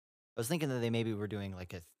 20. I was thinking that they maybe were doing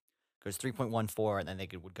like a because 3.14 and then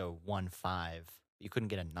would go 1.5. You couldn't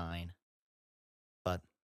get a 9. But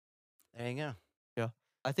there you go. Yeah.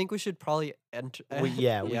 I think we should probably enter. We could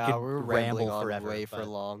we're rambling ramble on forever, way for but-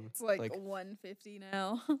 long. It's like 150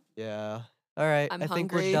 now. Yeah. All right. I'm I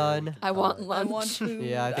think we're hungry. done. I want I lunch. I want food.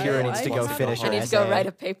 Yeah, I think Keira I needs to go had finish I her need to go essay. write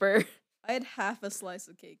a paper. I had half a slice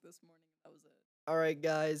of cake this morning. That was it. All right,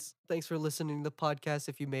 guys. Thanks for listening to the podcast.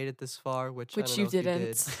 If you made it this far, which I Which don't you know if you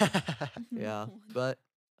didn't. did. Yeah. But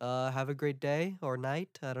have a great day or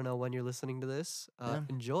night. I don't know when you're listening to this. Yeah.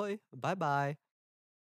 Enjoy. Bye bye.